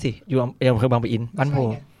ไม่ใช่สิอยู่อำเภอบางปะอินบ้านโพ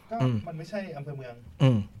ก็มันไม่ใช่อำเภอเมือง อื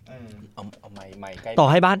ม เอาใหม่ใกล้ ต่อ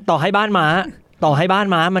ให้บ้าน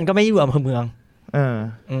ม้ามันก็ไม่อยู่อำเภอเมือง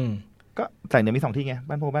อืม ก็สายเหนือมี2ที่ไง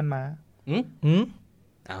บ้านโพบ้านม้า อืม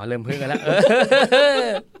เริ่มพึ่งกันแล้ว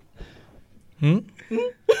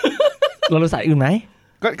เรารู้สายอื่นไหม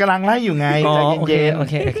ก็กำลังไล่อยู่ไง อ๋อ ใจ โอเค เย็น โอ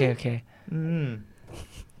เค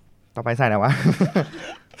ต่อไปสายไหนวะ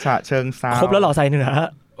ฉะเชิงเซา ครบแล้วเหรอสายเหนือ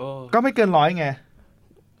ก็ไม่เกิน100ไง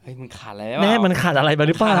เฮ้ยมันขาดแล้ว แน่มันขาดอะไรไปห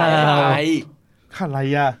รือเปล่า ขาดอะไร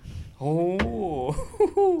อ่ะ โอ้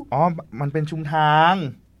อ๋อมันเป็นชุมทาง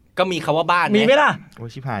ก็มีคำว่าบ้าน มีไหมล่ะ โอ้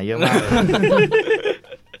ชิบหายเยอะมากเลย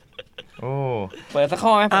โอ้ เปิดสักข้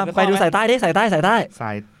อไหม ไปดูสายใต้ดิสายใต้ สายใต้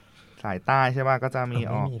ใช่ป่ะก็จะมี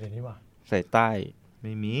ออก ไม่มีเลยนี่หว่า ใส่ใต้ ไ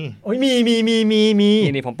ม่มี โอ้ยมี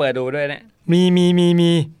นี่ผมเปิดดูด้วยเนี่ย มี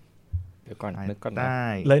เดี๋ยวก่อน สาย นึกก่อนนะ ใต้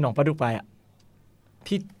เลยหนองปลาดุกไปอ่ะ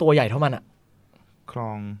ที่ตัวใหญ่เท่ามันอ่ะ คล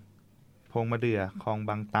องพงมะเดื่อคลอง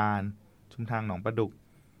บางตาล ชุมทางหนองประดุก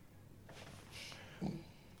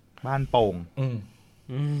บ้านโป่ง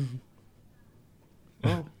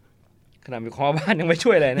ขนาดมีข้อบ้านยังไม่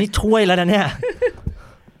ช่วยเลยนะ นี่ช่วยแล้วนะเนี่ย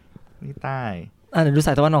นี่ใต้ เดี๋ยวดูส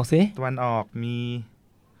ายตะวันออกสิ ตะวันออกมี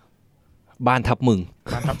บ้านทับมึง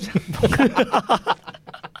บ้านทับช้าง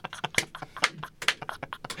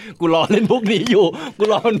กูรอเล่นพวกนี้อยู่ กู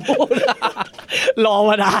รอมันพูด รอ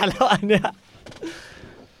มานานแล้วอันเนี้ย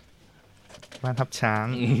บ้านทับช้าง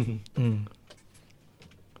อืม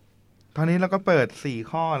ตอนนี้เราก็เปิด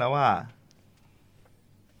4ข้อแล้วอ่ะ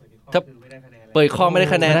ถ้า ไม่ได้คะแนนเลย เปิดข้อไม่ได้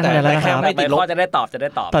คะแนนแต่แค่ ไม่ ไม่ ติ ติ ด ด ล ล บบ จะได้ตอ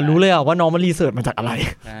บ แต่รู้เลยอ่ะว่าน้องมันรีเสิร์ชมาจากอะไร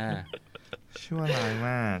ชั่วร้ายม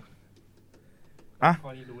าก ข้อ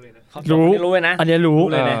นี้รู้เลยนะ รู้เลยนะ อันเนี้ยรู้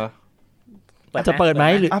รู้เลยนะ จะเปิดไหม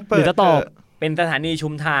หรือ เปิด จะตอบ เป็นสถานีชุ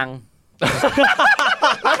มทาง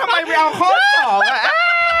แล้วทำไมไปเอาข้อ2อ่ะ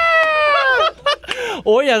โ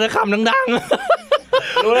อ้ยอยากจะขำดัง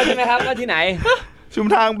รู้แล้วใช่ไหมครับว่าที่ไหน ชุม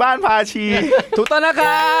ทางบ้านพาชี ถูกต้องนะค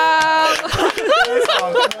รับ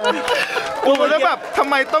กูแล้วแบบทำ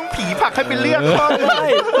ไมต้องผีผลักให้ไปเลือกข้อนี้ ใช่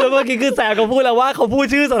แล้วเมื่อกี้คือแซมเขาพูดแล้วว่าเขาพูด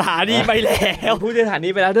ชื่อสถานีไปแล้ว พูดสถานี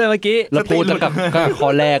ไปแล้วด้วยเมื่อกี้ ๆ แล้วพูดกับข้อ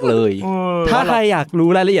แรกเลย ถ้าใครอยากรู้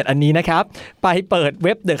รายละเอียดอันนี้นะครับ ไปเปิดเ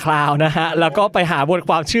ว็บ The Cloud นะฮะ แล้วก็ไปหาบทค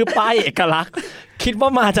วามชื่อป้ายเอกลักษณ์ คิดว่า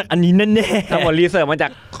มาจากอันนี้แน่ๆ ทั้งหมดรีเสิร์ชมาจา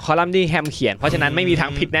กคอลัมน์ที่แฮมเขียน เพราะฉะนั้นไม่มีทาง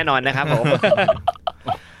ผิดแน่นอนนะครับผม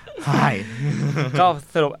ใช่ ก็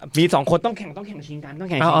สรุปมี2คนต้องแข่งชิงกันต้อง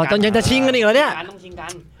แข่งชิง อ๋อ กั ต้องยังจะชิงกันอีกเหรอเนี่ย ต้องชิงกั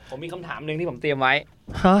นผมมีคำถามหนึ่งที่ผมเตรียมไว้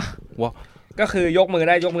ฮะ ก็คือยกมือไ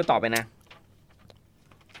ด้ยกมือตอบไปนะ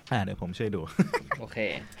เดี๋ยวผมช่วยดู โอเค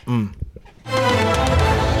อืม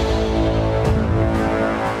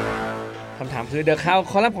คำถามคือเดอะคาว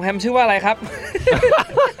คอลัมน์ของแฮมชื่อว่าอะไรครับ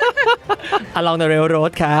Along the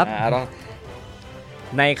Railroad ครับ ลอง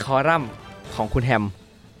ในคอลัมน์ของคุณแฮม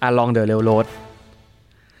Along the Railroad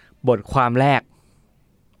บทความแรก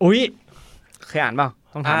อุ๊ย เคยอ่านเปล่า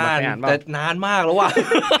ต้องถามว่าเคยอ่านเปล่า แต่นานมากแล้วว่ะ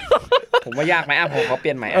ผมว่ายากไหมผมขอเป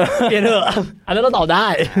ลี่ยนใหม่ เปลี่ยนเถอะอันนั้นเราตอบได้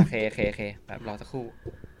โอเคแบบรอสักครู่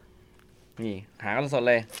นี่หากันสด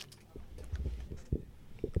เลย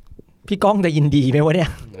พี่ก้องจะยินดีไหมวะเนี่ย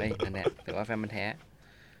เฮ้ยนั่นแหละแต่ว่าแฟนมันแท้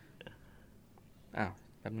อ้าว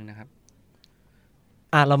แป๊บนึงนะครับ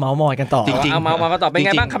เราเมาส์มอยกันต่อ จริงๆ เอามาก็ตอบเป็นไง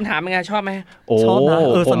จริงๆ บ้างคำถามเป็นไงชอบไหม โอ้ ชอบนะ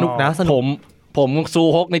สนุกนะสนุก ผมซู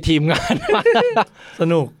ฮกในทีมงาน ส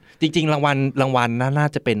นุก จริงๆรางวัลน่า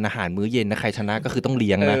จะเป็นอาหารมื้อเย็นนะใครชนะก็คือต้องเ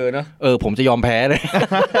ลี้ยงนะ เนาะ ผมจะยอมแพ้เลย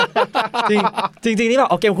จริงนี่แบบ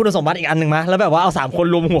เอาเกมคุณสมบัติอีกอันหนึ่งมาแล้วแบบว่าเอา3คน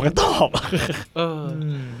รวมหัวกันตอบ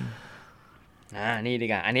นี่ดี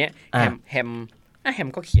กว่าอันเนี้ย อ่ะ แฮม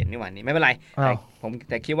ก็เขียนนี่หว่านี่ไม่เป็นไร อ้าว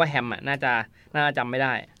แต่คิดว่าแฮมอ่ะน่าจะจำไม่ไ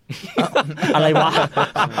ด้ อะไรวะ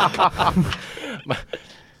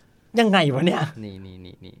ยังไงวะเนี่ย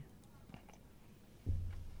นี่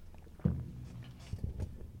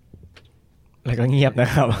แล้วก็เงียบนะ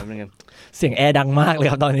ครับ แป๊บนึง เสียงแอร์ดังมากเลย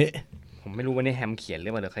ครับตอนนี้ ผมไม่รู้ว่านี่แฮมเขียนหรื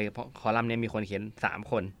อเปล่าเดี๋ยวใครเพราะคอลัมน์เนี้ยมีคนเขียน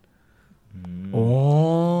3 คน โอ้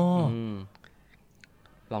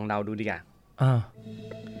ลองเดาดูดีกว่า อ่า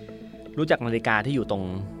รู้จักนาฬิกาที่อยู่ตรง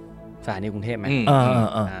สถานีกรุงเทพไหม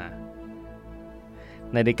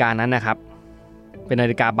นาฬิกานั้นนะครับ เป็นนา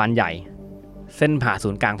ฬิกาบานใหญ่ เส้นผ่าศู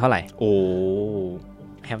นย์กลางเท่าไหร่ โอ้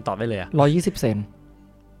แฮมตอบได้เลยอะ 120 เซน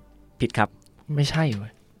ผิดครับ ไม่ใช่เว้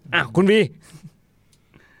ย คุณวี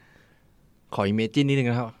ขออิเมจินนิดนึง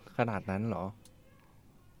นะครับขนาดนั้นเหรอ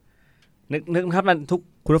นึกครับ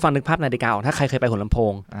คุณผู้ฟังนึกภาพนาฬิกาออกถ้าใครเคยไปหัวลำโพ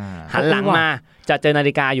งหันหลังมาจะเจอนา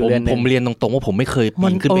ฬิกาอยู่เรือนหนึ่ง ผมเรียนตรงๆว่าผมไม่เคยปี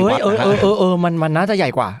นขึ้นไปวัดนะฮะ มันน่าจะใหญ่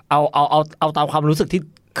กว่า เอาตามความรู้สึกที่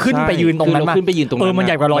ขึ้นไปยืนตรงนั้นมา ขึ้นไปยืนตรงนั้น มันใ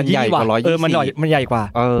หญ่กว่า120ว่ะมันใหญ่กว่า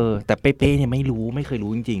แต่เป๊ะๆเนี่ยไม่เคย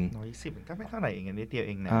รู้จริง 110มันก็ไม่เท่าไหร่เองนิดเดียวเ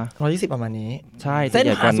องนะ 120ประมาณนี้ ๆใช่ เส้น ให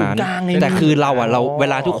ญ่กว่า ผ่าศูน นั้น ย์กลางนี่ แต่คือเราเว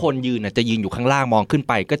ลาทุกคนยืนจะยืนอยู่ข้างล่างมองขึ้น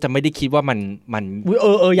ไป ก็จะไม่ได้คิดว่ามัน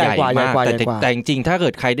ใหญ่กว่าใหญ่กว่า แต่จริงๆถ้าเกิ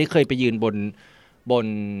ดใครได้เคยไปยืนบน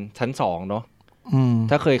ชั้น2เนาะ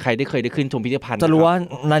ถ้าใครได้เคยได้ขึ้นชมพิพิธภัณฑ์ จะรู้ว่า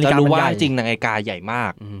นาฬิ จะ กา รู้ มัน ว่า ใหญ่ จริงนาฬิกาใหญ่มา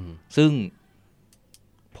ก ซึ่ง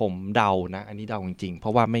ผมเดานะอันนี้เดาจริงๆเพรา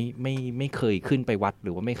ะว่าไม่เคยขึ้นไปวัดห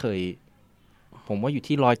รือว่าไม่เคย ผมว่าอยู่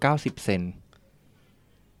ที่190 เซน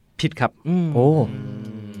ผิดครับ โอ้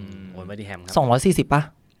โอนไปที่แฮมครับ 240ป่ะ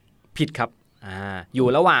ผิดครับอยู่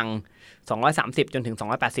ระหว่าง230จนถึง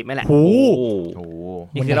280ไม่แหละ โอ้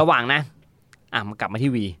นี่คือระหว่างนะมากลับมา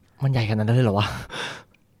ที่วี มันใหญ่ขนาดนั้นเลยเหรอวะ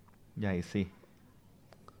ใหญ่สิ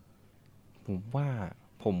ผม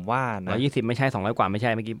ว่านะ120ไม่ใช่200กว่าไม่ใ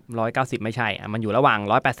ช่เมื่อกี้190ไม่ใช่มันอยู่ระหว่าง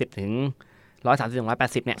180ถึง130ถึง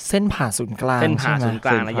180เนี่ย เส้นผ่าศูนย์กลาง เส้นผ่า ใช่ไหม ศูนย์ก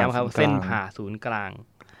ลางนะย้ำครับเส้นผ่าศูนย์กลาง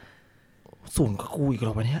ศูนย์ก็กูอีกแ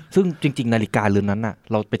ล้ววะเนี่ย ซึ่งจริงๆนาฬิกาเรือนนั้นน่ะ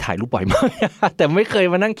เราไปถ่ายรูปบ่อยมาก แต่ไม่เคย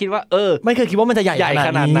มานั่งคิดว่าไม่เคยคิดว่ามันจะใหญ่ ข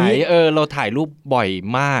นาดไหนเราถ่ายรูปบ่อย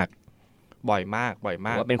มาก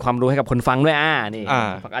ว่าเป็นความรู้ให้กับคนฟังด้วยนี่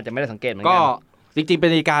อาจจะไม่ได้สังเกตเหมือนกั ก็จริงๆเป็น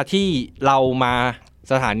นาฬิกาที่เรามา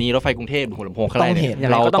สถานีรถไฟกรุงเทพหัวลำโพงข้างใน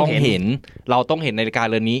เราต้องเห็นนาฬิกา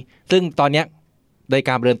เรือนนี้ ซึ่งตอนเนี้ยนาฬิก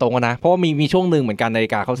าเรือนตรงนะเพราะว่ามีช่วงหนึ่งเหมือนกันนาฬิ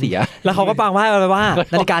กาเขาเสีย แล้วเขาก็ปังว่า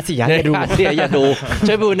นาฬิกาเสียอย่าดู อย่าดู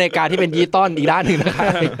ช่วยดูนาฬิกาที่เป็นดิจิตอลอีกด้านหนึ่งนะครับ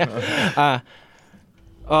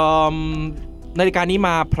นาฬิกานี้ม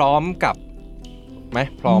าพร้อมกับไหม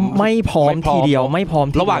พร้อม ไม่พร้อมทีเดียวไม่พร้อม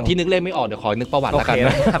ระหว่างที่นึกเลขไม่ออกเดี๋ยวขอนึกประวัติแล้วกันน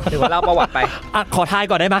ะ ถือว่าเล่าประวัติไป ขอทาย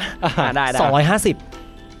ก่อนได้ไหม ได้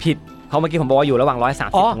250ผิดเพราะเมื่อกี้ผมบอกว่าอยู่ระหว่าง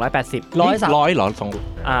130ถึง180 100เหรอ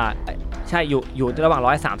ใช่อยู่ระหว่าง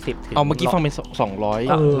130ถึง เอาเมื่อกี้ฟังเป็น130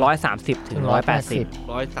ถึง180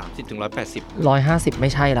 130ถึง180 150ไ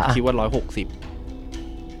ม่ใช่ละ คิดว่า160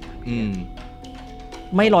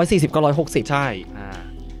ไม่140ก็160ใช่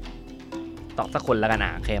ตอบสักคนแล้วกัน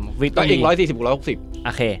โอเควิทย์ ก็เอง140 160โอ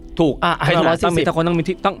เค ถูกให้ต้องมีคนต้องมี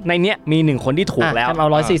ต้องในเนี้ยมี1คนที่ถูกแล้วเอา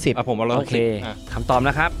140ผมเอา160โอเคคำตอบ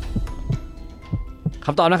นะครับ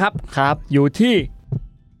ครับอยู่ที่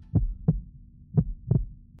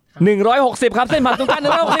160ครับเส้นผ่านตรงกลาง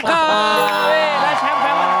160ครับและแชมป์แ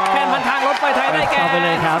ฟนพันทางรถไฟไทยได้แก่ เอาไปเล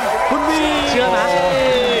ยครับคุณวี เชื่อนะ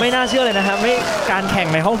ไม่น่าเชื่อเลยนะครับไม่การแข่ง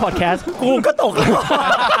ในห้องพอดแคสต์กูก็ตกแล้ว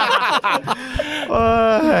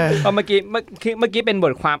เมื่อกี้เป็นบ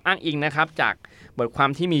ทความอ้างอิงนะครับจากบทความ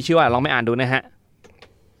ที่มีชื่อว่าลองไม่อ่านดูนะฮะ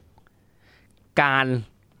การ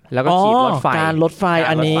แล้วก็ขีดรถไฟการรถไฟ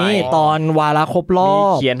อันนี้ตอนวาระครบรอบมี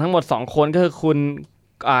เขียนทั้งหมด2คนก็คือคุณ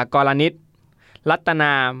กรณิตรัตน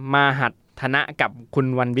ามาหัตถนะกับคุณ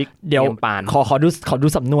วันวิกเดี๋ยวปานขอดู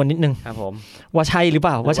สำนวนนิดนึงครับผมว่าใช่หรือเป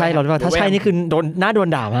ล่าว่าใช่หรือเปล่าถ้าใช่นี่คือโดน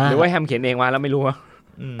ด่ามากหรือว่าแฮมเขียนเองมาแล้วไม่รู้ว่า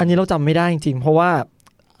อันนี้เราจำไม่ได้จริงๆเพราะว่า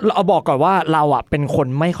เราบอกก่อนว่าเราเป็นคน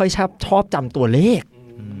ไม่ค่อยชอบจำตัวเลข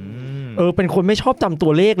เป็นคนไม่ชอบจำตั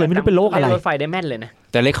วเลขเลยไม่รู้เป็นโรคอะไรรถไฟได้แม่นเลยนะ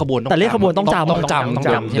แต่เลขขบวนต้องจำ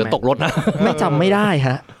เดี๋ยวตกรถนะไม่จำไม่ได้ฮ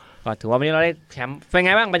ะ ก็ถือว่าวันนี้เราได้แชมป์เป็นไ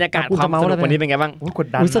งบ้างบรรยากาศ คุณ ควา จะ ม เมา สนุก อะไร วันนี้เป็นไงบ้าง กด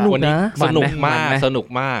ดัน สนุก วันนี้ นะ สนุก มั มาน ก ไหม สนุก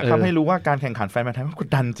มาก ทำให้รู้ว่าการแข่งขันแฟนมันแท้มันกด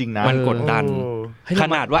ดันจริงนะ มันกดดัน ข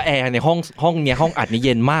นาดว่าแอร์ในห้องเนี้ยห้องอัดนี่เ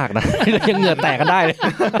ย็นมากนะ ยังเหงื่อแตกกันได้เลย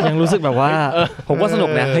ยังรู้สึกแบบว่า ผมก็สนุก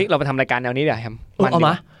นะเฮ้ยเราไปทำรายการแนวนี้เดี๋ยวแฮม เอาม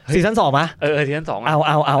าซีซั่น2มา ซีซั่น 2 เ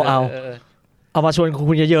อามาชวน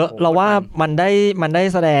คุณเยอะ โอ้ ๆเราว่ามันได้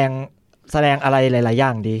แสดงอะไรหลายๆอย่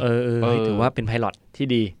างดี ถือว่าเป็นไพลอตที่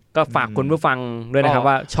ดีก็ฝากคุณผู้ฟังด้วยนะครับ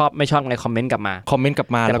ว่าชอบไม่ชอบอะไรคอมเมนต์กลับมา คอมเมนต์กลับ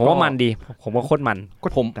มา แต่ แล้ว ผม ก็ ว่ามันดีผมว่าโคตรมัน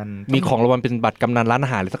ผม ดัน มีของรางวัลเป็นบัตรกำนันร้านอา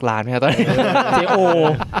หารหรือสักร้านไหมครับตอนนี้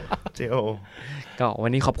JO ก็วั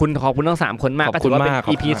นนี้ขอบคุณทั้ง3คนมาก ขอบคุณ ก็ถือว่าเป็น มาก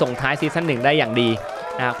EP ส่งท้ายซีซั่น1ได้อย่างดี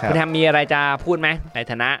นะครับคุณแฮมมีอะไรจะพูดไหมใน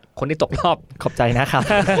ฐานะคนที่ตกรอบ ขอบใจนะครับ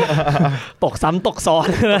ตกซ้ำตกซ้อน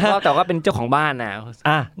นะฮะ แต่ก็เป็นเจ้าของบ้านนะ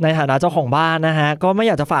ในฐานะเจ้าของบ้านนะฮะก็ไม่อ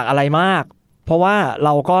ยากจะฝากอะไรมาก เพราะว่าเร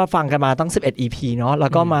าก็ฟังกันมาตั้ง11 EP เนาะแล้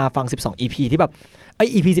วก็มาฟัง12 EP ที่แบบ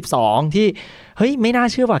EP 12ที่เฮ้ยไม่น่า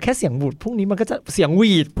เชื่อว่าแค่เสียงบูดพรุ่งนี้มันก็จะเสียงห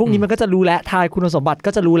วีดพรุ่งนี้มันก็จะรู้แล้วทายคุณสมบัติ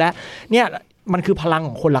ก็จะรู้แล้วเนี่ยมันคือพลังข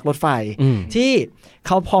องคนรักรถไฟที่เ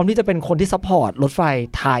ขาพร้อมที่จะเป็นคนที่ซัพพอร์ตรถไฟ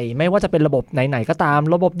ไทยไม่ว่าจะเป็นระบบไหนๆก็ตาม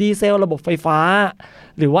ระบบดีเซลระบบไฟฟ้า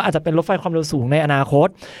หรือว่าอาจจะเป็นรถไฟความเร็วสูงในอนาคต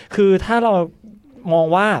คือถ้าเรามอง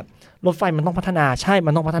ว่ารถไฟมันต้องพัฒนาใช่มั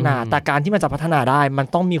นต้องพัฒนาแต่การที่มันจะพัฒนาได้มัน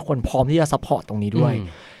ต้องมีคนพร้อมที่จะซัพพอร์ตตรงนี้ด้วย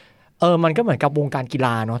มันก็เหมือนกับวงการกีฬ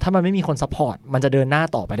าเนาะถ้ามันไม่มีคนซัพพอร์ตมันจะเดินหน้า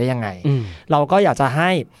ต่อไปได้ยังไงเราก็อยากจะใ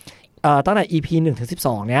ห้ตั้งแต่ EP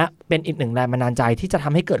 1-12 เนี้ยเป็นอีกหนึ่งแรงบันดาลใจที่จะท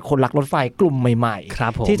ำให้เกิดคนรักรถไฟกลุ่มใหม่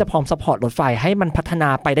ๆที่จะพร้อมซัพพอร์ตรถไฟให้มันพัฒนา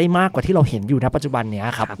ไปได้มากกว่าที่เราเห็นอยู่ณปัจจุบันเนี้ย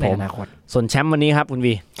ครับในอนาคตส่วนแชมป์วันนี้ครับคุณ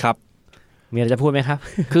วี ครับ มีอะไรจะพูดไหมครับ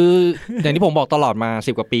คืออย่างที่ผมบอกตลอดมา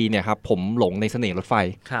10กว่าปีเนี่ยครับผมหลงในเสน่ห์รถไฟ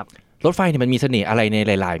ครับรถไฟเนี่ยมันมีเสน่ห์อะไรใน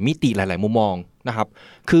หลายๆมิติหลายๆมุมมองนะครับ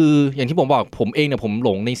คืออย่างที่ผมบอกผมเองเนี่ยผมหล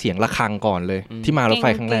งในเสียงระฆังก่อนเลยที่มารถไฟ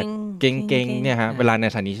ครั้งแรกเก่งๆเนี่ยฮะเวลาใน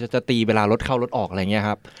สถานีจะตีเวลารถเข้ารถออกอะไรเงี้ย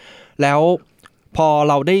ครับแล้วพอ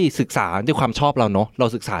เราได้ศึกษาด้วยความชอบเราเนาะเรา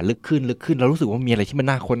ศึกษาลึกขึ้นเรารู้สึกว่ามีอะไรที่มัน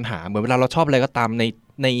น่าค้นหาเหมือนเวลาเราชอบอะไรก็ตาม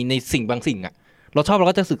ในสิ่งบางสิ่งอะเราชอบเรา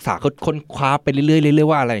ก็จะศึกษาค้นคว้าไปเรื่อย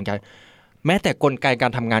ๆว่าอะไรอย่างเงี้ยแม้แต่กลไกกา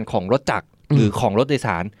รทำงานของรถจักรหรือของรถโดยส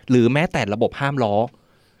ารหรือแม้แต่ระบบห้ามล้อ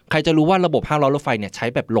ใครจะรู้ว่าระบบห้ามล้อรถไฟเนี่ยใช้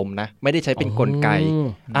แบบลมนะไม่ได้ใช้เป็นกลไก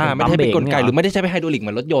ไม่ได้เป็นกลไกหรือไม่ได้ใช้เป็นไฮดรอลิกเห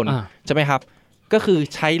มือนรถยนต์ใช่ไหมครับก็คือ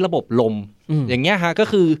ใช้ระบบลมอย่างเงี้ยฮะก็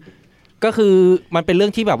คือมันเป็นเรื่อ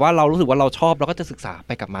งที่แบบว่าเรารู้สึกว่าเราชอบเราก็จะศึกษาไ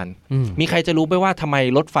ปกับมันมีใครจะรู้ไหมว่าทำไม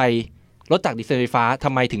รถจักรดีเซลไฟฟ้าท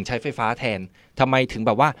ำไมถึงใช้ไฟฟ้าแทนทำไมถึงแ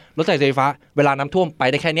บบว่ารถจักรไฟฟ้าเวลาน้ำท่วมไป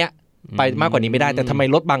ได้แค่เนี้ยไปมากกว่านี้ไม่ได้แต่ทำไม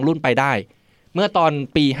รถบางรุ่นไปได้เมื่อตอน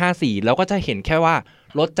ปี54เราก็จะเห็นแค่ว่า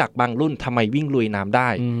รถจักรบางรุ่นทำไมวิ่งลุยน้ำได้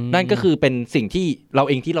นั่นก็คือเป็นสิ่งที่เรา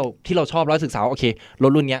เองที่เราชอบแล้วศึกษาโอเคร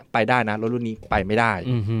ถรุ่นนี้ไปได้นะรถรุ่นนี้ไปไม่ได้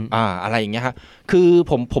อะไรอย่างเงี้ยฮะคือ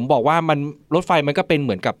ผมบอกว่ามันรถไฟมันก็เป็นเ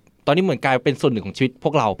หมือนกับตอนนี้เหมือนกลายเป็นส่วนหนึ่งของชีวิตพ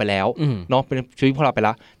วกเราไปแล้วเนาะเป็นชีวิตพวกเราไปแ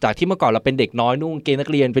ล้วจากที่เมื่อก่อนเราเป็นเด็กน้อยนุ่งเกงนัก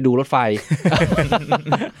เรียนไปดูรถไฟ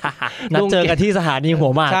นัดเจอกันที่สถานีหั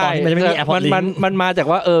วหมากตอนที่มันไม่มีแอร์พอร์ตลิงก์มันมาจาก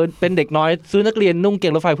ว่าเป็นเด็กน้อยซื้อนักเรียนนุ่งเก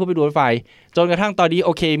งรถไฟเพื่อไปดูรถไฟจนกระทั่งตอนนี้โ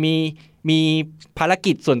อเคมีภาร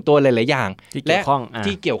กิจส่วนตัวหลายๆอย่างและ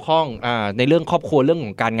ที่เกี่ยวข้องในเรื่องครอบครัวเรื่องข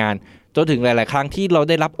องการงานจนถึงหลายๆครั้งที่เรา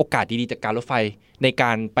ได้รับโอกาสดีๆจากการรถไฟในก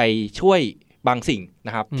ารไปช่วยบางสิ่งน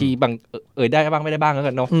ะครับที่บางได้บ้างไม่ได้บ้างแล้ว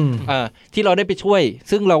กันเนาะที่เราได้ไปช่วย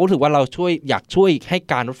ซึ่งเราก็ถือว่าเราอยากช่วยให้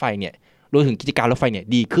การรถไฟเนี่ยรวมถึงกิจการรถไฟเนี่ย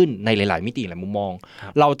ดีขึ้นในหลายๆมิติหลายมุมมอง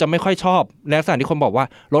เราจะไม่ค่อยชอบในลักษณะที่คนบอกว่า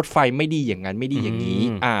รถไฟไม่ดีอย่างนั้นไม่ดีอย่างนี้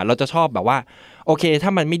เราจะชอบแบบว่าโอเคถ้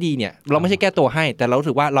ามันไม่ดีเนี่ยเราไม่ใช่แก้ตัวให้แต่เรา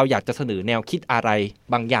ถือว่าเราอยากจะเสนอแนวคิดอะไร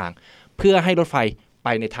บางอย่างเพื่อให้รถไฟไป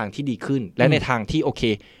ในทางที่ดีขึ้นและในทางที่โอเค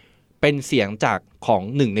เป็นเสียงจากของ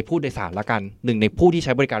หนึ่งในผู้โดยสารละกันหนึ่งในผู้ที่ใ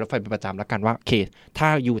ช้บริการรถไฟเป็นประจำละกันว่าโอเคถ้า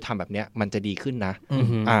ยูทำแบบเนี้ยมันจะดีขึ้นนะ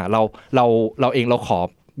เราเองเราขอ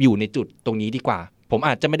อยู่ในจุดตรงนี้ดีกว่าผมอ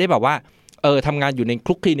าจจะไม่ได้แบบว่าทำงานอยู่ในค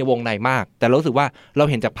ลุกคลีในวงในมากแต่เรารู้สึกว่าเรา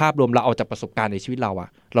เห็นจากภาพรวมเราเอาจากประสบการณ์ในชีวิตเรา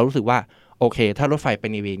เรารู้สึกว่าโอเคถ้ารถไฟไป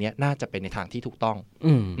ในเวนี้น่าจะเป็นในทางที่ถูกต้อง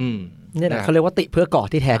เนี่ยแหละเขาเรียกว่าติเพื่อก่อ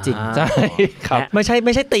ที่แท้จริงใช่ครับไม่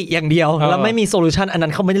ใช่ติอย่างเดียวแล้วไม่มีโซลูชันอันนั้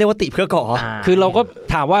นเขาไม่ได้เรียกว่าติเพื่อก่อคือเราก็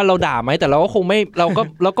ถามว่าเราด่าไหมแต่เราก็คงไม่เร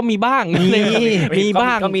าก็มีบ้างมีบ้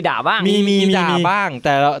างก็มีด่าบ้างมีด่าบ้างแ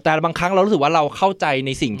ต่บางครั้งเรารู้สึกว่าเราเข้าใจใน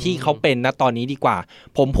สิ่งที่เขาเป็นณตอนนี้ดีกว่า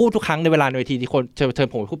ผมพูดทุกครั้งในเวลาในเวทีที่คนเชิญ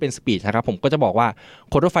ผมพูดเป็นสปีชนะครับผมก็จะบอกว่า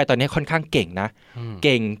คนรถไฟตอนนี้ค่อนข้างเก่งนะเ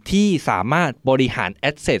ก่งที่สามารถบริหารแอ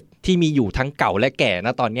สเซทที่มีอยู่ทั้งเก่าและแก่ณ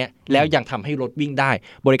ตอนนี้แล้วยังทำให้รถวิ่งได้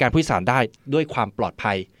บริการผู้โดยสารได้ด้วยความปลอด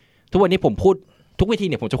ภัยทุกวันนี้ผมพูดทุกเวที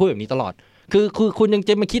เนี่ยผมจะพูดแบบนี้ตลอดคือคุณยังจ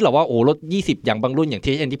ะไม่คิดหรอว่าโอ้รถ20อย่างบางรุ่นอย่าง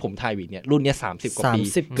THN ที่ผมทายวิเนี่ยรุ่นนี้30กว่าปี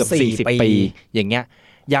เกือบ40ปีอย่างเงี้ย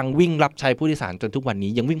ยังวิ่งรับใช้ผู้โดยสารจนทุกวัน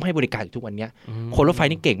นี้ยังวิ่งให้บริการอยู่ทุกวันนี้คนรถไฟ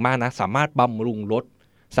นี่เก่งมากนะสามารถบำรุงรถ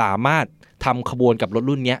สามารถทำขบวนกับรถ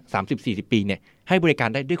รุ่นนี้30-40 ปีเนี่ยให้บริการ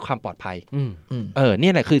ได้ด้วยความปลอดภัยเนี่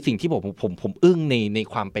ยแหละคือสิ่งที่ผมอึ้งใน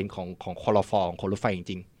ความเป็นของคลฟของคนรถไฟจ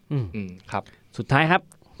ริงๆครับสุดท้ายครับ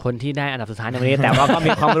คนที่ได้อันดับสุดท้ายในวันนี้ แต่ว่าก็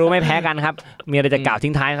มีความรู้ไม่แพ้กันครับมีอะไรจะกล่าว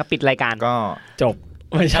ทิ้งท้ายครับปิดรายการก็จบ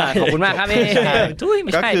ไม่ใช่ขอบคุณมากครับ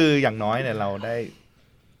ก็คืออย่างน้อยเนี่ยเราได้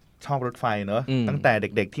ชอบรถไฟเนอะตั้งแต่เ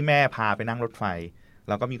ด็กๆที่แม่พาไปนั่งรถไฟเ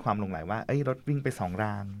ราก็มีความหลงใหลว่ารถวิ่งไป2 ร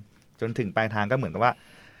างจนถึงปลายทางก็เหมือนกับว่า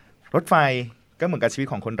รถไฟก็เหมือนกับชีวิต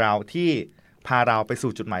ของคนเราที่พาเราไป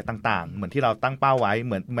สู่จุดหมายต่างๆเหมือนที่เราตั้งเป้าไว้เ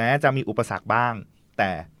หมือนแม้จะมีอุปสรรคบ้างแ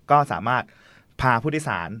ต่ก็สามารถพาผู้โดย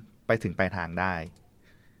สารไปถึงปลายทางได้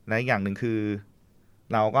และอีกอย่างหนึ่งคือ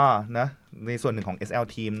เราก็นะในส่วนหนึ่งของ SL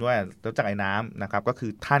Team ด้วยแล้วจากไอ้น้ำนะครับก็คื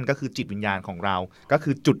อท่านก็คือจิตวิญญาณของเราก็คื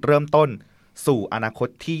อจุดเริ่มต้นสู่อนาคต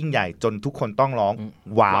ที่ยิ่งใหญ่จนทุกคนต้องร้อง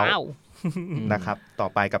ว้าวนะครับต่อ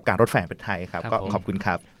ไปกับการรถไฟแห่งประเทศไทยครับก็ขอบคุณค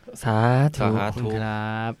รับสาธุค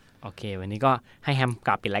รับโอเควันนี้ก็ให้แฮมก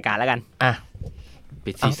ลับปิดรายการแล้วกัน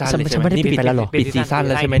ปิดซีซั่นเลยใช่ไหมนี่ปิดไปแล้วหรอปิดซีซั่นแ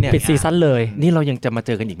ล้วใช่ไหมเนี่ยปิดซีซั่นเลยนี่เรายังจะมาเ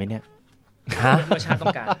จอกันอีกไหมเนี่ยเมื่อชาต้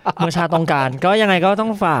องการก็ยังไงก็ต้อ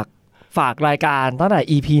งฝากรายการตั้งแต่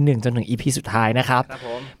EP 1 จนถึง EP สุดท้ายนะครับ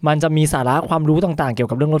มันจะมีสาระความรู้ต่างๆเกี่ยว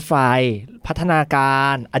กับเรื่องรถไฟพัฒนากา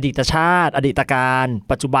รอดีตชาติอดีตการ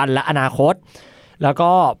ปัจจุบันและอนาคตแล้ว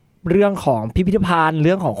ก็เรื่องของพิพิธภัณฑ์เ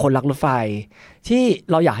รื่องของคนรักรถไฟที่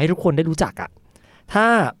เราอยากให้ทุกคนได้รู้จักอ่ะถ้า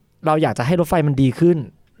เราอยากจะให้รถไฟมันดีขึ้น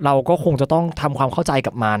เราก็คงจะต้องทำความเข้าใจ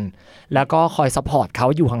กับมันแล้วก็คอยซัพพอร์ตเขา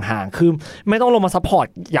อยู่ห่างๆคือไม่ต้องลงมาซัพพอร์ต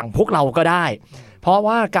อย่างพวกเราก็ได้เพราะ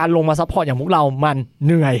ว่าการลงมาซัพพอร์ตอย่างพวกเรามันเ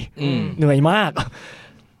หนื่อยมาก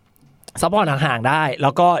ซัพพอร์ตห่างๆได้แล้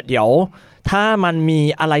วก็เดี๋ยวถ้ามันมี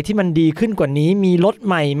อะไรที่มันดีขึ้นกว่านี้มีรถใ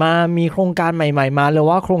หม่มามีโครงการใหม่ๆมาหรือ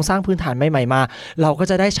ว่าโครงสร้างพื้นฐานใหม่ๆมาเราก็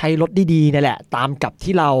จะได้ใช้รถดีๆนี่แหละตามกับ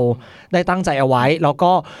ที่เราได้ตั้งใจเอาไว้แล้ว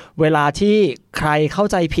ก็เวลาที่ใครเข้า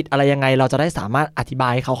ใจผิดอะไรยังไงเราจะได้สามารถอธิบา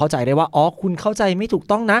ยให้เขาเข้าใจได้ว่าอ๋อคุณเข้าใจไม่ถูก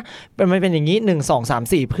ต้องนะเป็นอย่างนี้1 2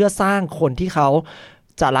 3 4เพื่อสร้างคนที่เขา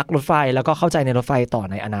จะรักรถไฟแล้วก็เข้าใจในรถไฟต่อ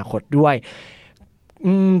ในอนาคตด้วย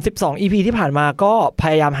12 EP ที่ผ่านมาก็พ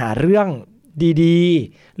ยายามหาเรื่องดี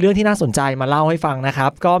ๆเรื่องที่น่าสนใจมาเล่าให้ฟังนะครั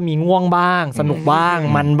บก็มีง่วงบ้างสนุกบ้าง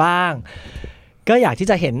มันบ้างก็อยากที่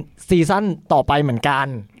จะเห็นซีซั่นต่อไปเหมือนกัน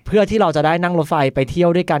เพื่อที่เราจะได้นั่งรถไฟไปเที่ยว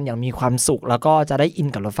ด้วยกันอย่างมีความสุขแล้วก็จะได้อิน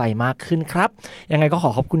กับรถไฟมากขึ้นครับยังไงก็ข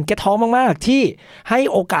อบคุณGet Talkมากๆที่ให้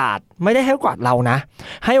โอกาสไม่ได้ให้โอกาสเรานะ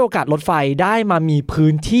ให้โอกาสรถไฟได้มามีพื้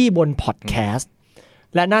นที่บนพอดแคสต์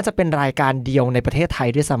และน่าจะเป็นรายการเดียวในประเทศไทย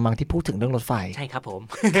ด้วยซ้ำมั้งที่พูดถึงเรื่องรถไฟใช่ครับผม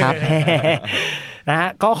ครับ นะฮะ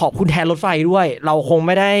ก็ขอบคุณแทนรถไฟด้วยเราคงไ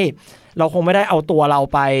ม่ได้เอาตัวเรา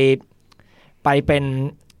ไปเ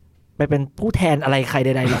ป็นผู้แทนอะไรใครใ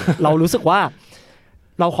ดๆหรอก เรารู้สึกว่า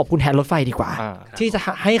เราขอบคุณแทนรถไฟดีกว่าที่จะ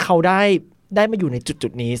ให้เขาได้มาอยู่ในจุ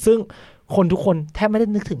ดนี้ซึ่งคนทุกคนแทบไม่ได้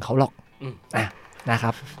นึกถึงเขาหรอกนะค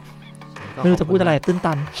รับไม่รู้จะพูดอะไรตื้น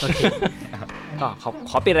ตันก็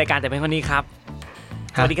ขอปิดรายการแต่เพียงเท่านี้ครับ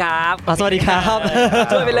สวัสดีครับสวัสดีครับ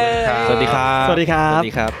ช่วยไปเลยสวัสดีครับสวัสดีค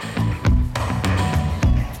รับ